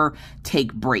ever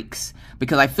take breaks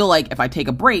because I feel like if I take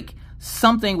a break,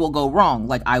 something will go wrong.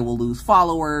 Like I will lose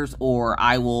followers, or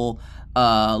I will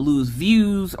lose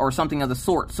views, or something of the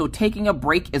sort. So taking a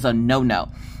break is a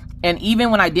no-no. And even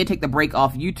when I did take the break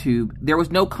off YouTube, there was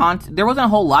no there wasn't a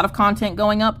whole lot of content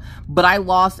going up, but I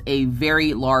lost a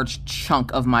very large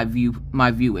chunk of my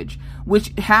viewage,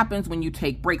 which happens when you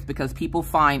take breaks because people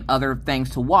find other things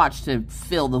to watch to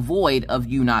fill the void of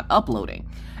you not uploading.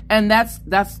 And that's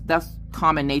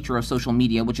common nature of social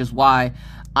media, which is why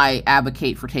I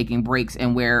advocate for taking breaks,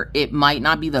 and where it might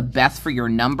not be the best for your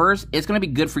numbers, it's going to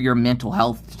be good for your mental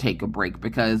health to take a break,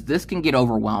 because this can get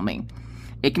overwhelming.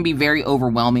 It can be very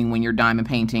overwhelming when you're diamond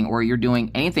painting or you're doing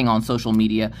anything on social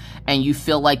media and you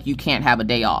feel like you can't have a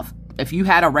day off. If you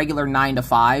had a regular 9 to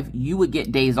 5, you would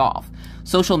get days off.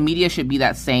 Social media should be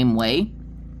that same way,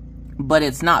 but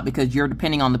it's not, because you're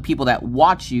depending on the people that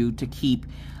watch you to keep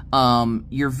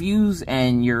your views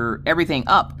and your everything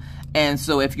up. And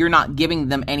so if you're not giving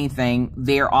them anything,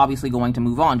 they're obviously going to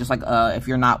move on. Just like if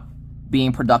you're not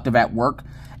being productive at work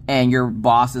and your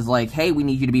boss is like, hey, we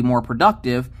need you to be more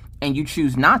productive, and you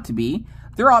choose not to be,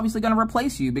 they're obviously going to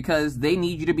replace you because they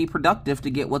need you to be productive to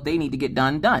get what they need to get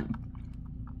done.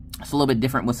 It's a little bit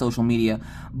different with social media,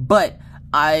 but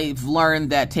I've learned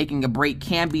that taking a break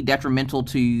can be detrimental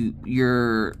to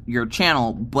your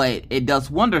channel, but it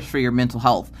does wonders for your mental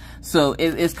health. So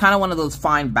it's kind of one of those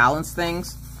fine balance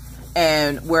things,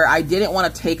 and where I didn't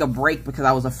want to take a break because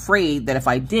I was afraid that if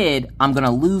I did, I'm going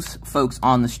to lose folks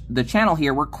on the channel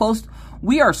here.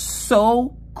 We are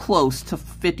so close to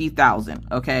 50,000,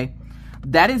 okay?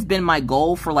 That has been my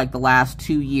goal for like the last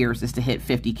 2 years, is to hit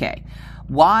 50K.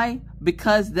 Why?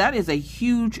 Because that is a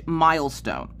huge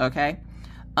milestone, okay?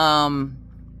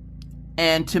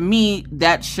 And to me,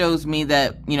 that shows me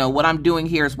that, you know, what I'm doing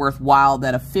here is worthwhile,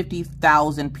 that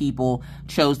 50,000 people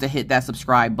chose to hit that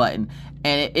subscribe button.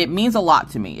 And it means a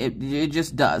lot to me. It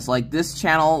just does. Like, this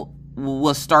channel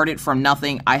was started from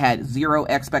nothing. I had zero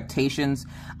expectations.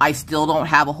 I still don't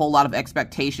have a whole lot of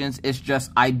expectations. It's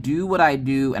just I do what I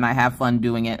do and I have fun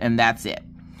doing it, and that's it.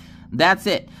 That's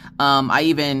it. I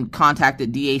even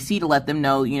contacted DAC to let them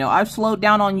know, you know, I've slowed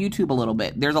down on YouTube a little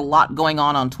bit. There's a lot going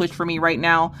on Twitch for me right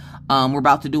now. We're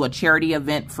about to do a charity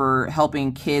event for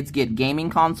helping kids get gaming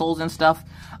consoles and stuff.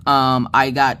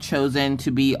 I got chosen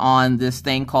to be on this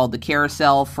thing called the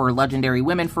Carousel for Legendary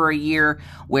Women for a year,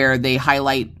 where they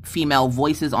highlight female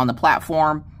voices on the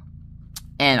platform.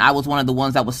 And I was one of the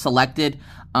ones that was selected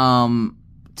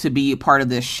to be a part of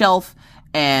this shelf.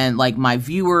 And like, my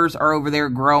viewers are over there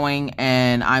growing,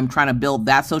 and I'm trying to build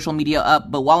that social media up.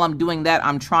 But while I'm doing that,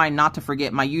 I'm trying not to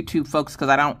forget my YouTube folks, because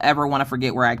I don't ever want to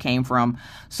forget where I came from.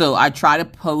 So I try to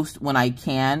post when I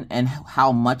can and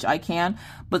how much I can.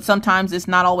 But sometimes it's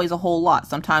not always a whole lot.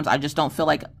 Sometimes I just don't feel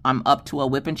like I'm up to a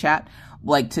whip and chat.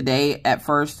 Like today, at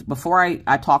first, before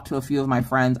I talked to a few of my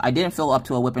friends, I didn't feel up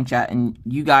to a whip and chat, and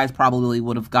you guys probably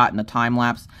would have gotten a time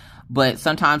lapse. But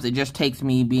sometimes it just takes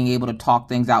me being able to talk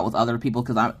things out with other people,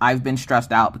 because I've been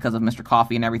stressed out because of Mr.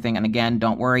 Coffee and everything. And again,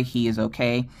 don't worry, he is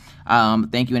okay.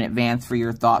 Thank you in advance for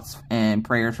your thoughts and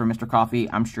prayers for Mr. Coffee.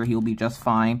 I'm sure he'll be just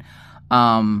fine.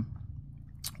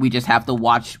 We just have to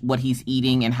watch what he's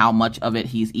eating and how much of it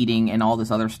he's eating and all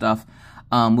this other stuff.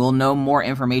 We'll know more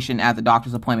information at the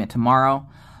doctor's appointment tomorrow.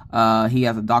 He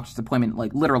has a doctor's appointment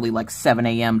like literally like 7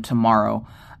 a.m. tomorrow.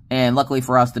 And luckily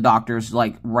for us, the doctor's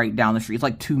like right down the street. It's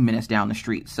like 2 minutes down the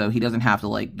street. So he doesn't have to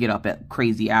like get up at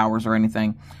crazy hours or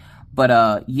anything.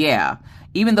 But yeah,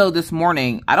 even though this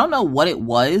morning, I don't know what it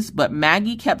was, but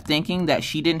Maggie kept thinking that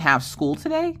she didn't have school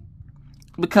today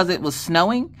because it was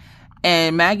snowing.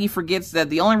 And Maggie forgets that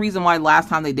the only reason why last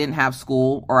time they didn't have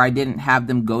school, or I didn't have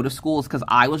them go to school, is because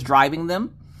I was driving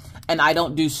them, and I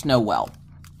don't do snow well.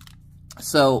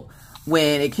 So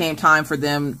when it came time for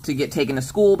them to get taken to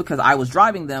school because I was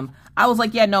driving them, I was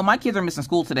like, yeah, no, my kids are missing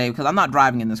school today because I'm not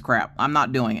driving in this crap. I'm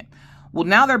not doing it. Well,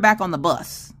 now they're back on the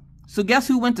bus. So guess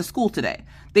who went to school today?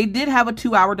 They did have a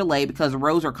 2-hour delay because the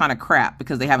roads are kind of crap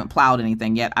because they haven't plowed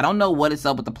anything yet. I don't know what is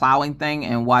up with the plowing thing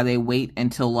and why they wait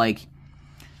until like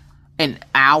an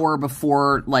hour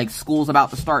before like school's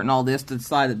about to start and all this to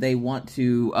decide that they want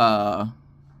to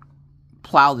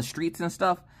plow the streets and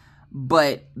stuff.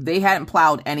 But they hadn't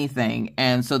plowed anything,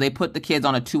 and so they put the kids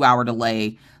on a 2-hour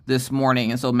delay this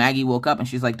morning. And so Maggie woke up and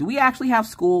she's like, do we actually have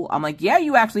school? I'm like, yeah,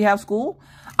 you actually have school.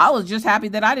 I was just happy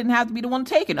that I didn't have to be the one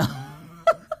taking them.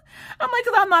 I'm like,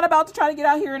 because I'm not about to try to get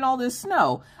out here in all this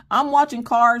snow. I'm watching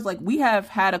cars. Like, we have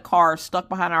had a car stuck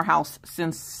behind our house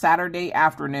since Saturday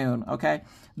afternoon, okay?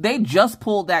 They just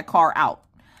pulled that car out.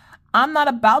 I'm not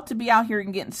about to be out here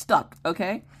and getting stuck,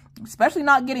 okay? especially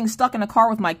not getting stuck in a car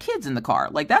with my kids in the car.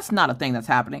 Like, that's not a thing that's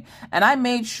happening. And I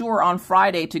made sure on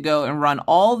Friday to go and run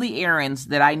all the errands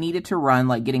that I needed to run,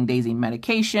 like getting Daisy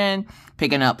medication,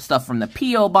 picking up stuff from the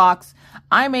P.O. box.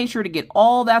 I made sure to get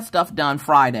all that stuff done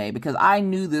Friday because I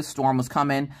knew this storm was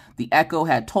coming. The Echo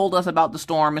had told us about the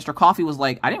storm. Mr. Coffee was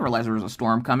like, I didn't realize there was a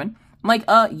storm coming. I'm like,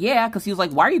 yeah, because he was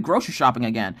like, why are you grocery shopping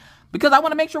again? Because I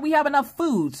want to make sure we have enough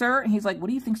food, sir. And he's like, what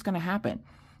do you think's going to happen?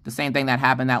 The same thing that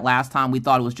happened that last time. We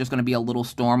thought it was just going to be a little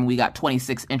storm. We got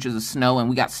 26 inches of snow and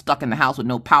we got stuck in the house with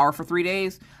no power for 3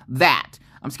 days.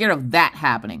 I'm scared of that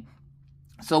happening.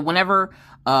 So whenever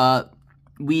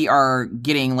we are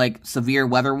getting like severe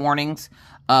weather warnings,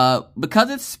 because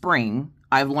it's spring,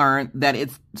 I've learned that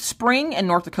it's spring in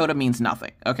North Dakota means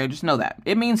nothing. Okay, just know that.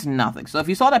 It means nothing. So if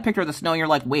you saw that picture of the snow and you're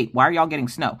like, wait, why are y'all getting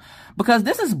snow? Because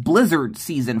this is blizzard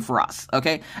season for us,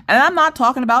 okay? And I'm not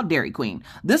talking about Dairy Queen.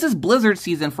 This is blizzard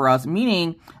season for us,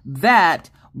 meaning that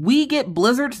we get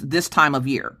blizzards this time of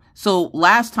year. So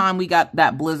last time we got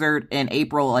that blizzard in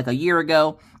April, like a year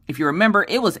ago, if you remember,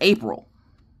 it was April.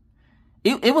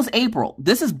 It was April.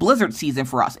 This is blizzard season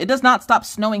for us. It does not stop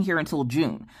snowing here until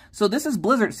June. So this is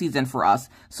blizzard season for us.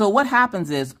 So what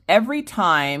happens is every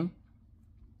time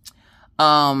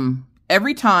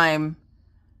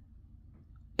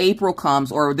April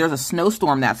comes or there's a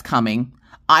snowstorm that's coming,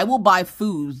 I will buy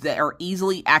foods that are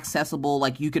easily accessible,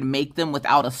 like you can make them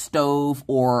without a stove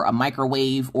or a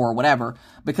microwave or whatever.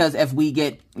 Because if we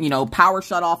get, power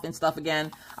shut off and stuff again,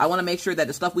 I want to make sure that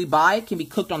the stuff we buy can be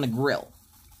cooked on the grill,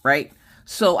 right?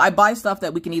 So I buy stuff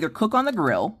that we can either cook on the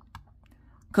grill,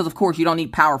 because of course you don't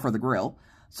need power for the grill.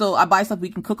 So I buy stuff we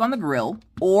can cook on the grill,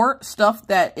 or stuff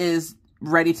that is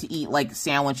ready to eat, like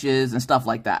sandwiches and stuff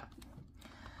like that.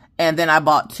 And then I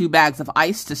bought 2 bags of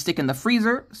ice to stick in the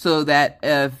freezer so that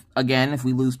if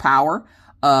we lose power,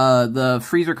 the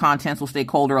freezer contents will stay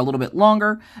colder a little bit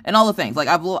longer and all the things. Like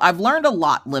I've learned a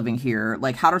lot living here,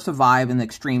 like how to survive in the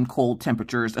extreme cold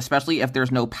temperatures, especially if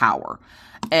there's no power.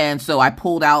 And so I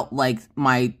pulled out like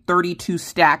my 32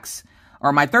 stacks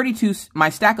or my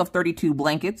stack of 32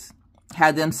 blankets,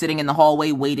 had them sitting in the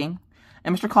hallway waiting.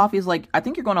 And Mr. Coffee is like, I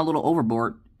think you're going a little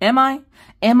overboard. Am I?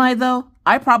 Am I though?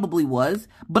 I probably was,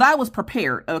 but I was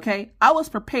prepared, okay? I was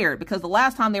prepared because the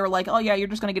last time they were like, oh yeah, you're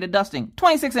just going to get a dusting.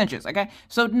 26 inches, okay?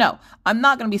 So no, I'm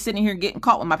not going to be sitting here getting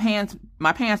caught with my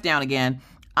pants down again.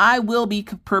 I will be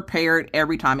prepared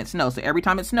every time it snows. So every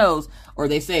time it snows or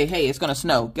they say, hey, it's going to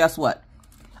snow, guess what?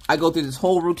 I go through this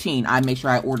whole routine. I make sure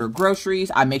I order groceries.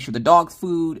 I make sure the dog's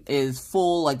food is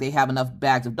full, like they have enough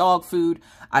bags of dog food.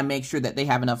 I make sure that they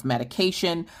have enough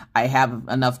medication. I have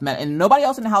enough and nobody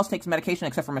else in the house takes medication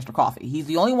except for Mr. Coffee. He's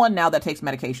the only one now that takes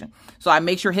medication. So I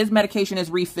make sure his medication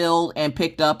is refilled and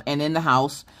picked up and in the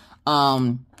house.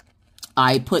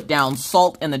 I put down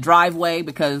salt in the driveway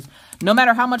because no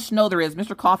matter how much snow there is,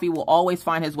 Mr. Coffee will always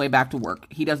find his way back to work.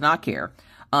 He does not care.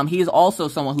 He is also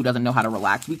someone who doesn't know how to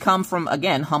relax. We come from,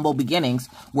 again, humble beginnings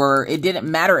where it didn't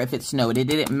matter if it snowed. It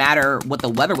didn't matter what the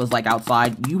weather was like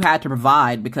outside. You had to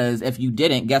provide because if you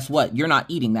didn't, guess what? You're not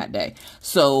eating that day.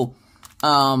 So,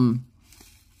 we're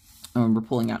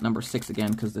pulling out number 6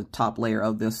 again because the top layer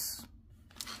of this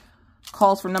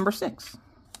calls for number 6.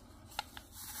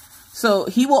 So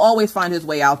he will always find his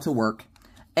way out to work.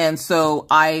 And so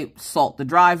I salt the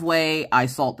driveway, I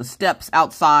salt the steps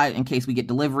outside in case we get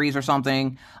deliveries or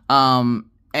something. And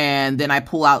then I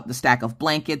pull out the stack of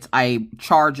blankets. I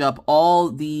charge up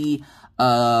all the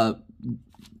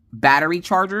battery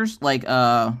chargers, like,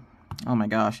 oh my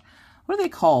gosh, what are they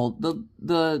called?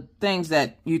 The things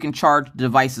that you can charge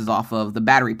devices off of, the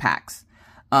battery packs.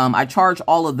 I charge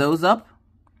all of those up.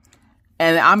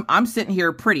 And I'm sitting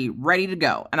here pretty ready to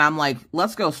go. And I'm like,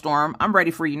 let's go, Storm. I'm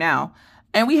ready for you now.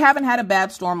 And we haven't had a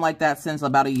bad storm like that since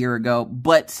about a year ago,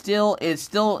 but still, it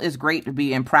still is great to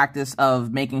be in practice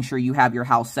of making sure you have your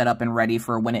house set up and ready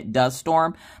for when it does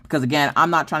storm. Because again, I'm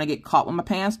not trying to get caught with my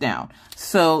pants down.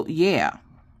 So yeah.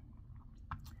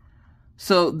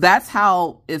 So that's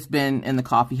how it's been in the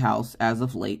coffee house as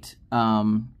of late.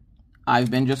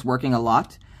 I've been just working a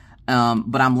lot,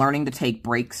 but I'm learning to take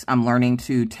breaks. I'm learning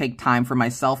to take time for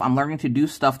myself. I'm learning to do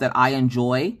stuff that I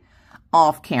enjoy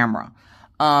off camera.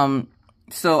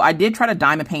 So I did try to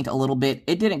diamond paint a little bit.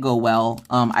 It didn't go well.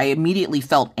 I immediately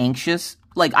felt anxious.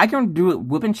 Like, I can do it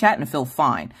whip and chat and feel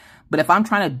fine. But if I'm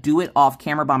trying to do it off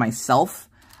camera by myself,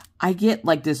 I get,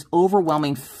 like, this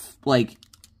overwhelming,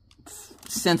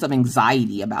 sense of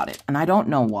anxiety about it. And I don't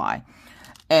know why.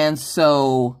 And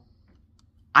so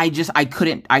I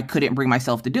couldn't bring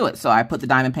myself to do it. So I put the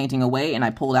diamond painting away and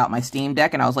I pulled out my Steam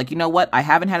Deck and I was like, you know what? I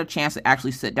haven't had a chance to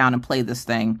actually sit down and play this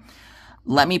thing.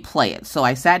 let me play it. So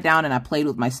I sat down and I played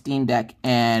with my Steam Deck,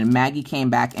 and Maggie came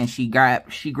back and she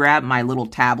grabbed my little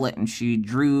tablet and she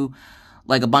drew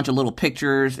like a bunch of little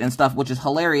pictures and stuff, which is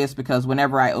hilarious because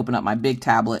whenever I open up my big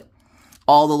tablet,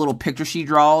 all the little pictures she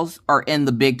draws are in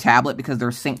the big tablet because they're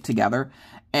synced together.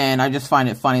 And I just find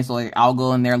it funny. So like I'll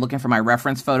go in there looking for my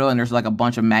reference photo and there's like a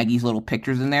bunch of Maggie's little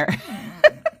pictures in there.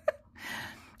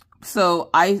 So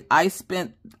I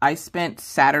spent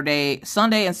Saturday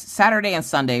and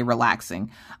Sunday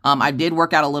relaxing. I did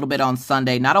work out a little bit on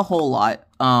Sunday, not a whole lot,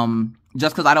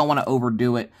 just because I don't want to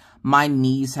overdo it. My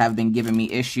knees have been giving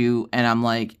me issue, and I'm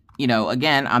like, you know,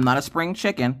 again, I'm not a spring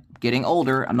chicken, getting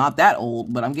older. I'm not that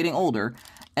old, but I'm getting older.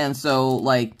 And so,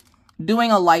 like,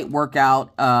 doing a light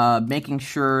workout, making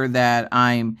sure that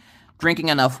I'm drinking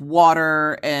enough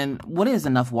water. And what is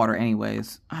enough water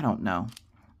anyways? I don't know.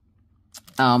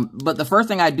 But the first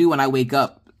thing I do when I wake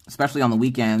up, especially on the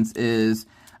weekends, is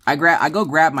I go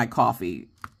grab my coffee,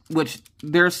 which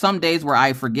there's some days where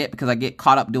I forget because I get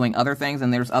caught up doing other things.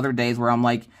 And there's other days where I'm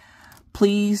like,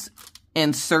 please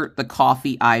insert the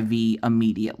coffee IV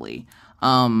immediately.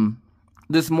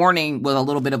 This morning was a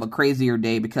little bit of a crazier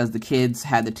day because the kids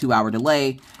had the 2-hour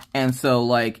delay. And so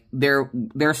like they're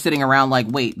sitting around like,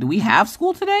 wait, do we have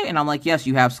school today? And I'm like, yes,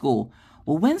 you have school.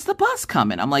 Well, when's the bus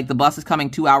coming? I'm like, the bus is coming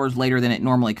 2 hours later than it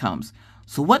normally comes.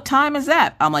 So what time is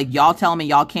that? I'm like, y'all telling me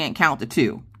y'all can't count to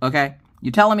 2, okay?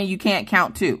 You're telling me you can't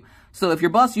count 2. So if your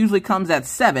bus usually comes at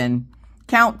 7,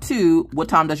 count 2, what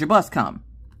time does your bus come?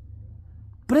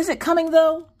 But is it coming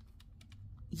though?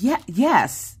 Yeah,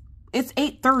 yes, it's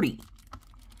 8:30.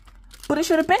 But it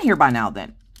should have been here by now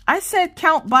then. I said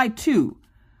count by 2.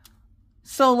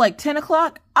 So like 10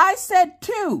 o'clock, I said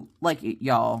 2. Like,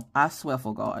 y'all, I swear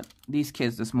for God, these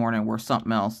kids this morning were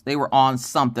something else. They were on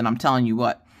something, I'm telling you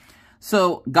what.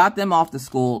 So got them off to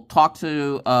school, talked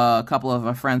to a couple of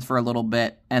my friends for a little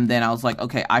bit, and then I was like,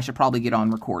 okay, I should probably get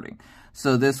on recording.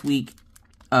 So this week,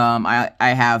 I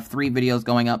have 3 videos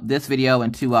going up. This video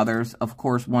and 2 others. Of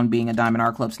course, one being a Diamond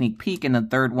Art Club sneak peek, and the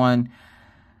third one,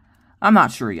 I'm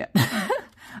not sure yet.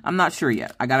 I'm not sure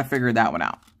yet. I got to figure that one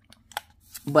out.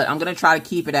 But I'm going to try to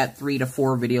keep it at 3 to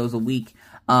 4 videos a week.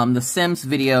 The Sims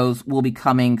videos will be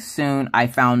coming soon. I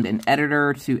found an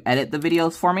editor to edit the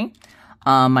videos for me.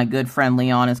 My good friend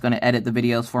Leon is going to edit the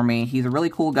videos for me. He's a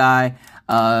really cool guy.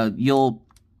 You'll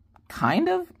kind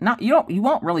of, you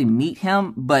won't really meet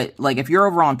him, but like if you're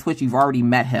over on Twitch, you've already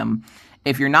met him.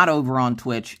 If you're not over on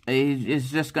Twitch, it's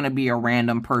just going to be a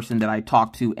random person that I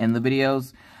talk to in the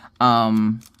videos.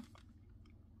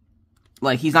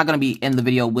 Like, he's not going to be in the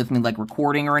video with me, like,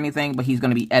 recording or anything, but he's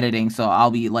going to be editing, so I'll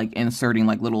be, like, inserting,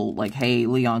 like, little, like, hey,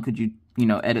 Leon, could you, you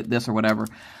know, edit this or whatever.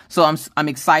 So I'm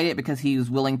excited because he was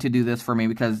willing to do this for me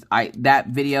because that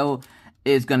video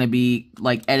is going to be,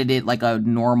 like, edited like a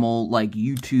normal, like,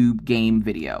 YouTube game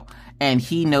video. And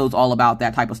he knows all about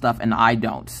that type of stuff, and I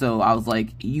don't. So I was like,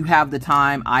 you have the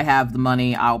time, I have the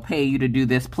money, I'll pay you to do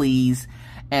this, please.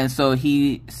 And so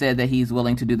he said that he's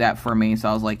willing to do that for me. So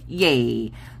I was like,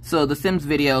 yay. So the Sims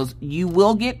videos, you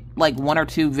will get like 1 or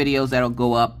 2 videos that'll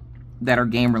go up that are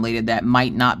game related that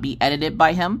might not be edited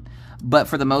by him. But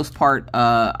for the most part,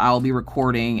 I'll be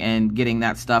recording and getting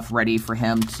that stuff ready for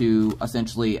him to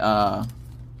essentially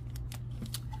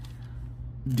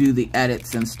do the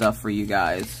edits and stuff for you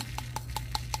guys.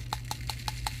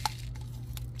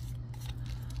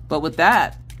 But with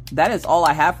that, that is all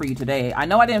I have for you today. I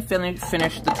know I didn't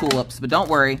finish the tulips, but don't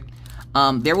worry.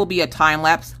 There will be a time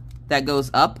lapse that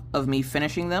goes up of me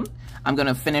finishing them. I'm going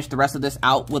to finish the rest of this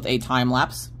out with a time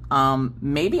lapse.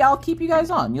 Maybe I'll keep you guys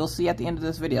on. You'll see at the end of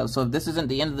this video. So if this isn't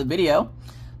the end of the video,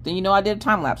 then you know I did a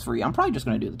time lapse for you. I'm probably just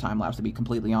going to do the time lapse, to be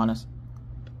completely honest.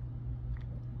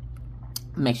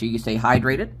 Make sure you stay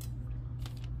hydrated,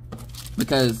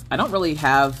 because I don't really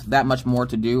have that much more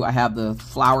to do. I have the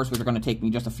flowers, which are going to take me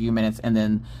just a few minutes, and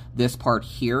then this part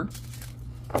here.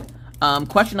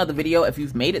 Question of the video, if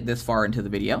you've made it this far into the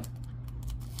video.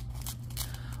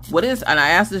 What is, and I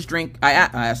asked this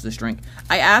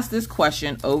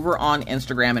question over on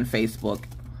Instagram and Facebook,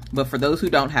 but for those who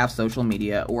don't have social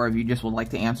media, or if you just would like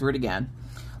to answer it again,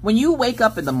 when you wake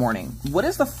up in the morning, what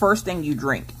is the first thing you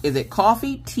drink? Is it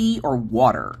coffee, tea, or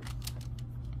water?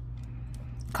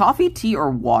 Coffee, tea, or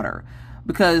water?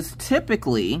 Because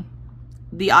typically,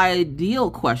 the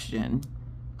ideal question,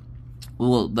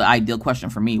 well, the ideal question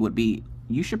for me would be,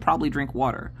 you should probably drink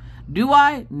water. Do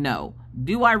I? No.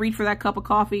 Do I reach for that cup of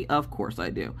coffee? Of course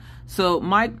I do. So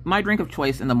my drink of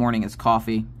choice in the morning is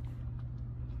coffee.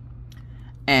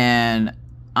 And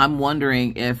I'm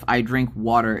wondering if I drink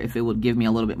water, if it would give me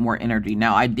a little bit more energy.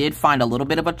 Now, I did find a little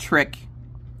bit of a trick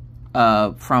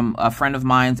from a friend of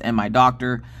mine's and my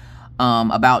doctor.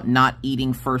 about not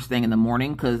eating first thing in the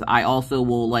morning, because I also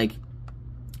will like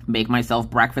make myself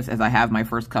breakfast as I have my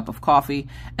first cup of coffee,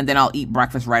 and then I'll eat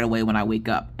breakfast right away when I wake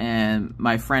up. And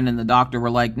my friend and the doctor were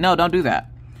like, no, don't do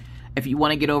that. If you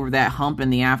want to get over that hump in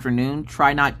the afternoon,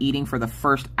 try not eating for the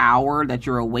first hour that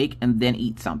you're awake and then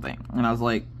eat something. And I was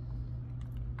like,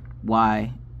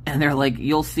 why? And they're like,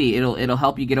 you'll see, it'll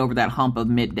help you get over that hump of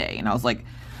midday. And I was like,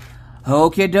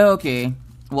 okie dokie.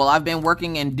 Well, I've been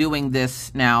working and doing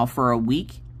this now for a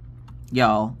week.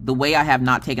 Y'all, the way I have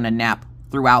not taken a nap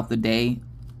throughout the day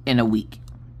in a week,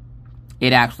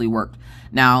 it actually worked.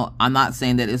 Now, I'm not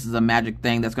saying that this is a magic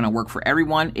thing that's going to work for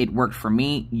everyone. It worked for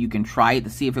me. You can try it to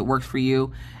see if it works for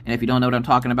you. And if you don't know what I'm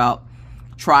talking about,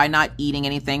 try not eating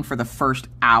anything for the first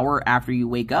hour after you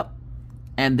wake up.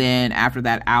 And then after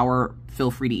that hour,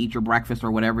 feel free to eat your breakfast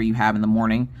or whatever you have in the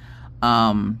morning.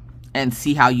 And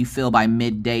see how you feel by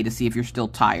midday to see if you're still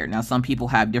tired. Now, some people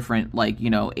have different, like, you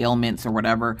know, ailments or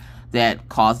whatever that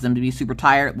cause them to be super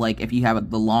tired. Like, if you have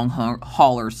the long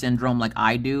hauler syndrome like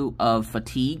I do of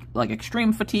fatigue, like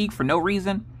extreme fatigue for no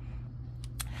reason,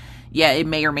 yeah, it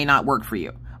may or may not work for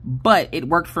you. But it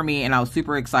worked for me, and I was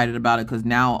super excited about it because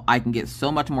now I can get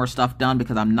so much more stuff done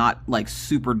because I'm not, like,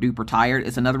 super duper tired.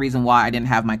 It's another reason why I didn't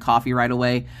have my coffee right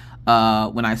away.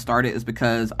 When I started, is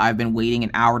because I've been waiting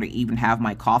an hour to even have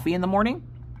my coffee in the morning.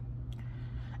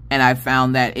 And I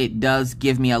found that it does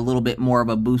give me a little bit more of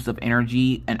a boost of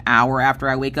energy an hour after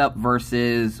I wake up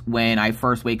versus when I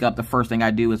first wake up, the first thing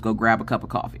I do is go grab a cup of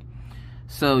coffee.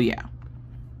 So, yeah.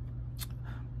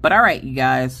 But alright, you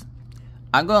guys.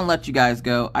 I'm going to let you guys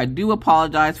go. I do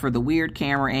apologize for the weird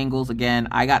camera angles. Again,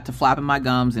 I got to flapping my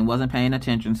gums and wasn't paying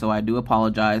attention, so I do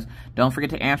apologize. Don't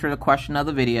forget to answer the question of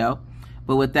the video.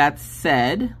 But with that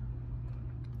said,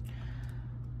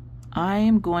 I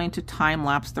am going to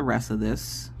time-lapse the rest of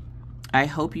this. I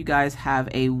hope you guys have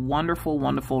a wonderful,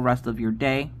 wonderful rest of your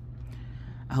day.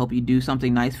 I hope you do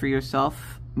something nice for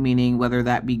yourself, meaning whether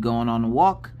that be going on a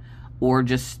walk or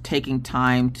just taking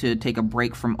time to take a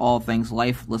break from all things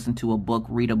life, listen to a book,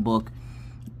 read a book.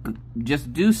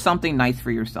 Just do something nice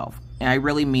for yourself. And I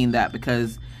really mean that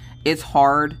because it's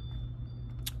hard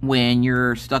when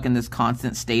you're stuck in this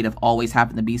constant state of always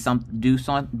having to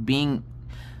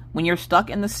when you're stuck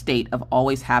in the state of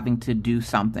always having to do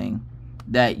something,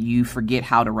 that you forget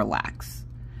how to relax.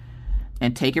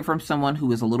 And take it from someone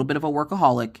who is a little bit of a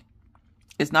workaholic,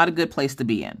 it's not a good place to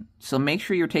be in. So make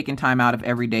sure you're taking time out of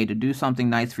every day to do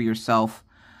something nice for yourself,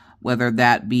 whether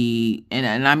that be,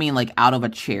 and I mean like out of a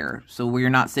chair. So where you're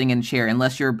not sitting in a chair,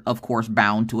 unless you're, of course,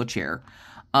 bound to a chair.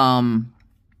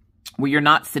 Where you're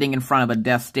not sitting in front of a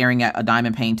desk staring at a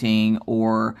diamond painting,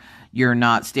 or you're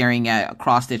not staring at a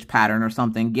cross-stitch pattern or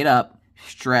something. Get up,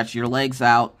 stretch your legs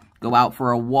out, go out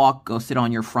for a walk, go sit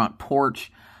on your front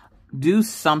porch. Do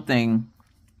something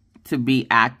to be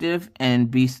active and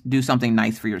do something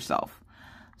nice for yourself.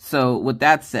 So with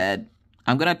that said,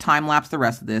 I'm going to time-lapse the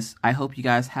rest of this. I hope you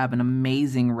guys have an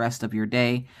amazing rest of your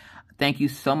day. Thank you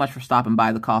so much for stopping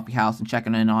by the coffee house and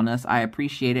checking in on us. I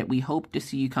appreciate it. We hope to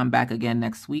see you come back again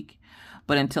next week.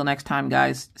 But until next time,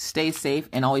 guys, stay safe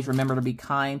and always remember to be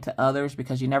kind to others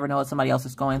because you never know what somebody else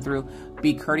is going through.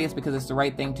 Be courteous because it's the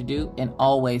right thing to do, and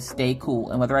always stay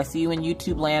cool. And whether I see you in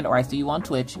YouTube land or I see you on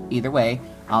Twitch, either way,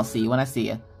 I'll see you when I see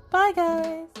you. Bye,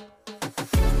 guys.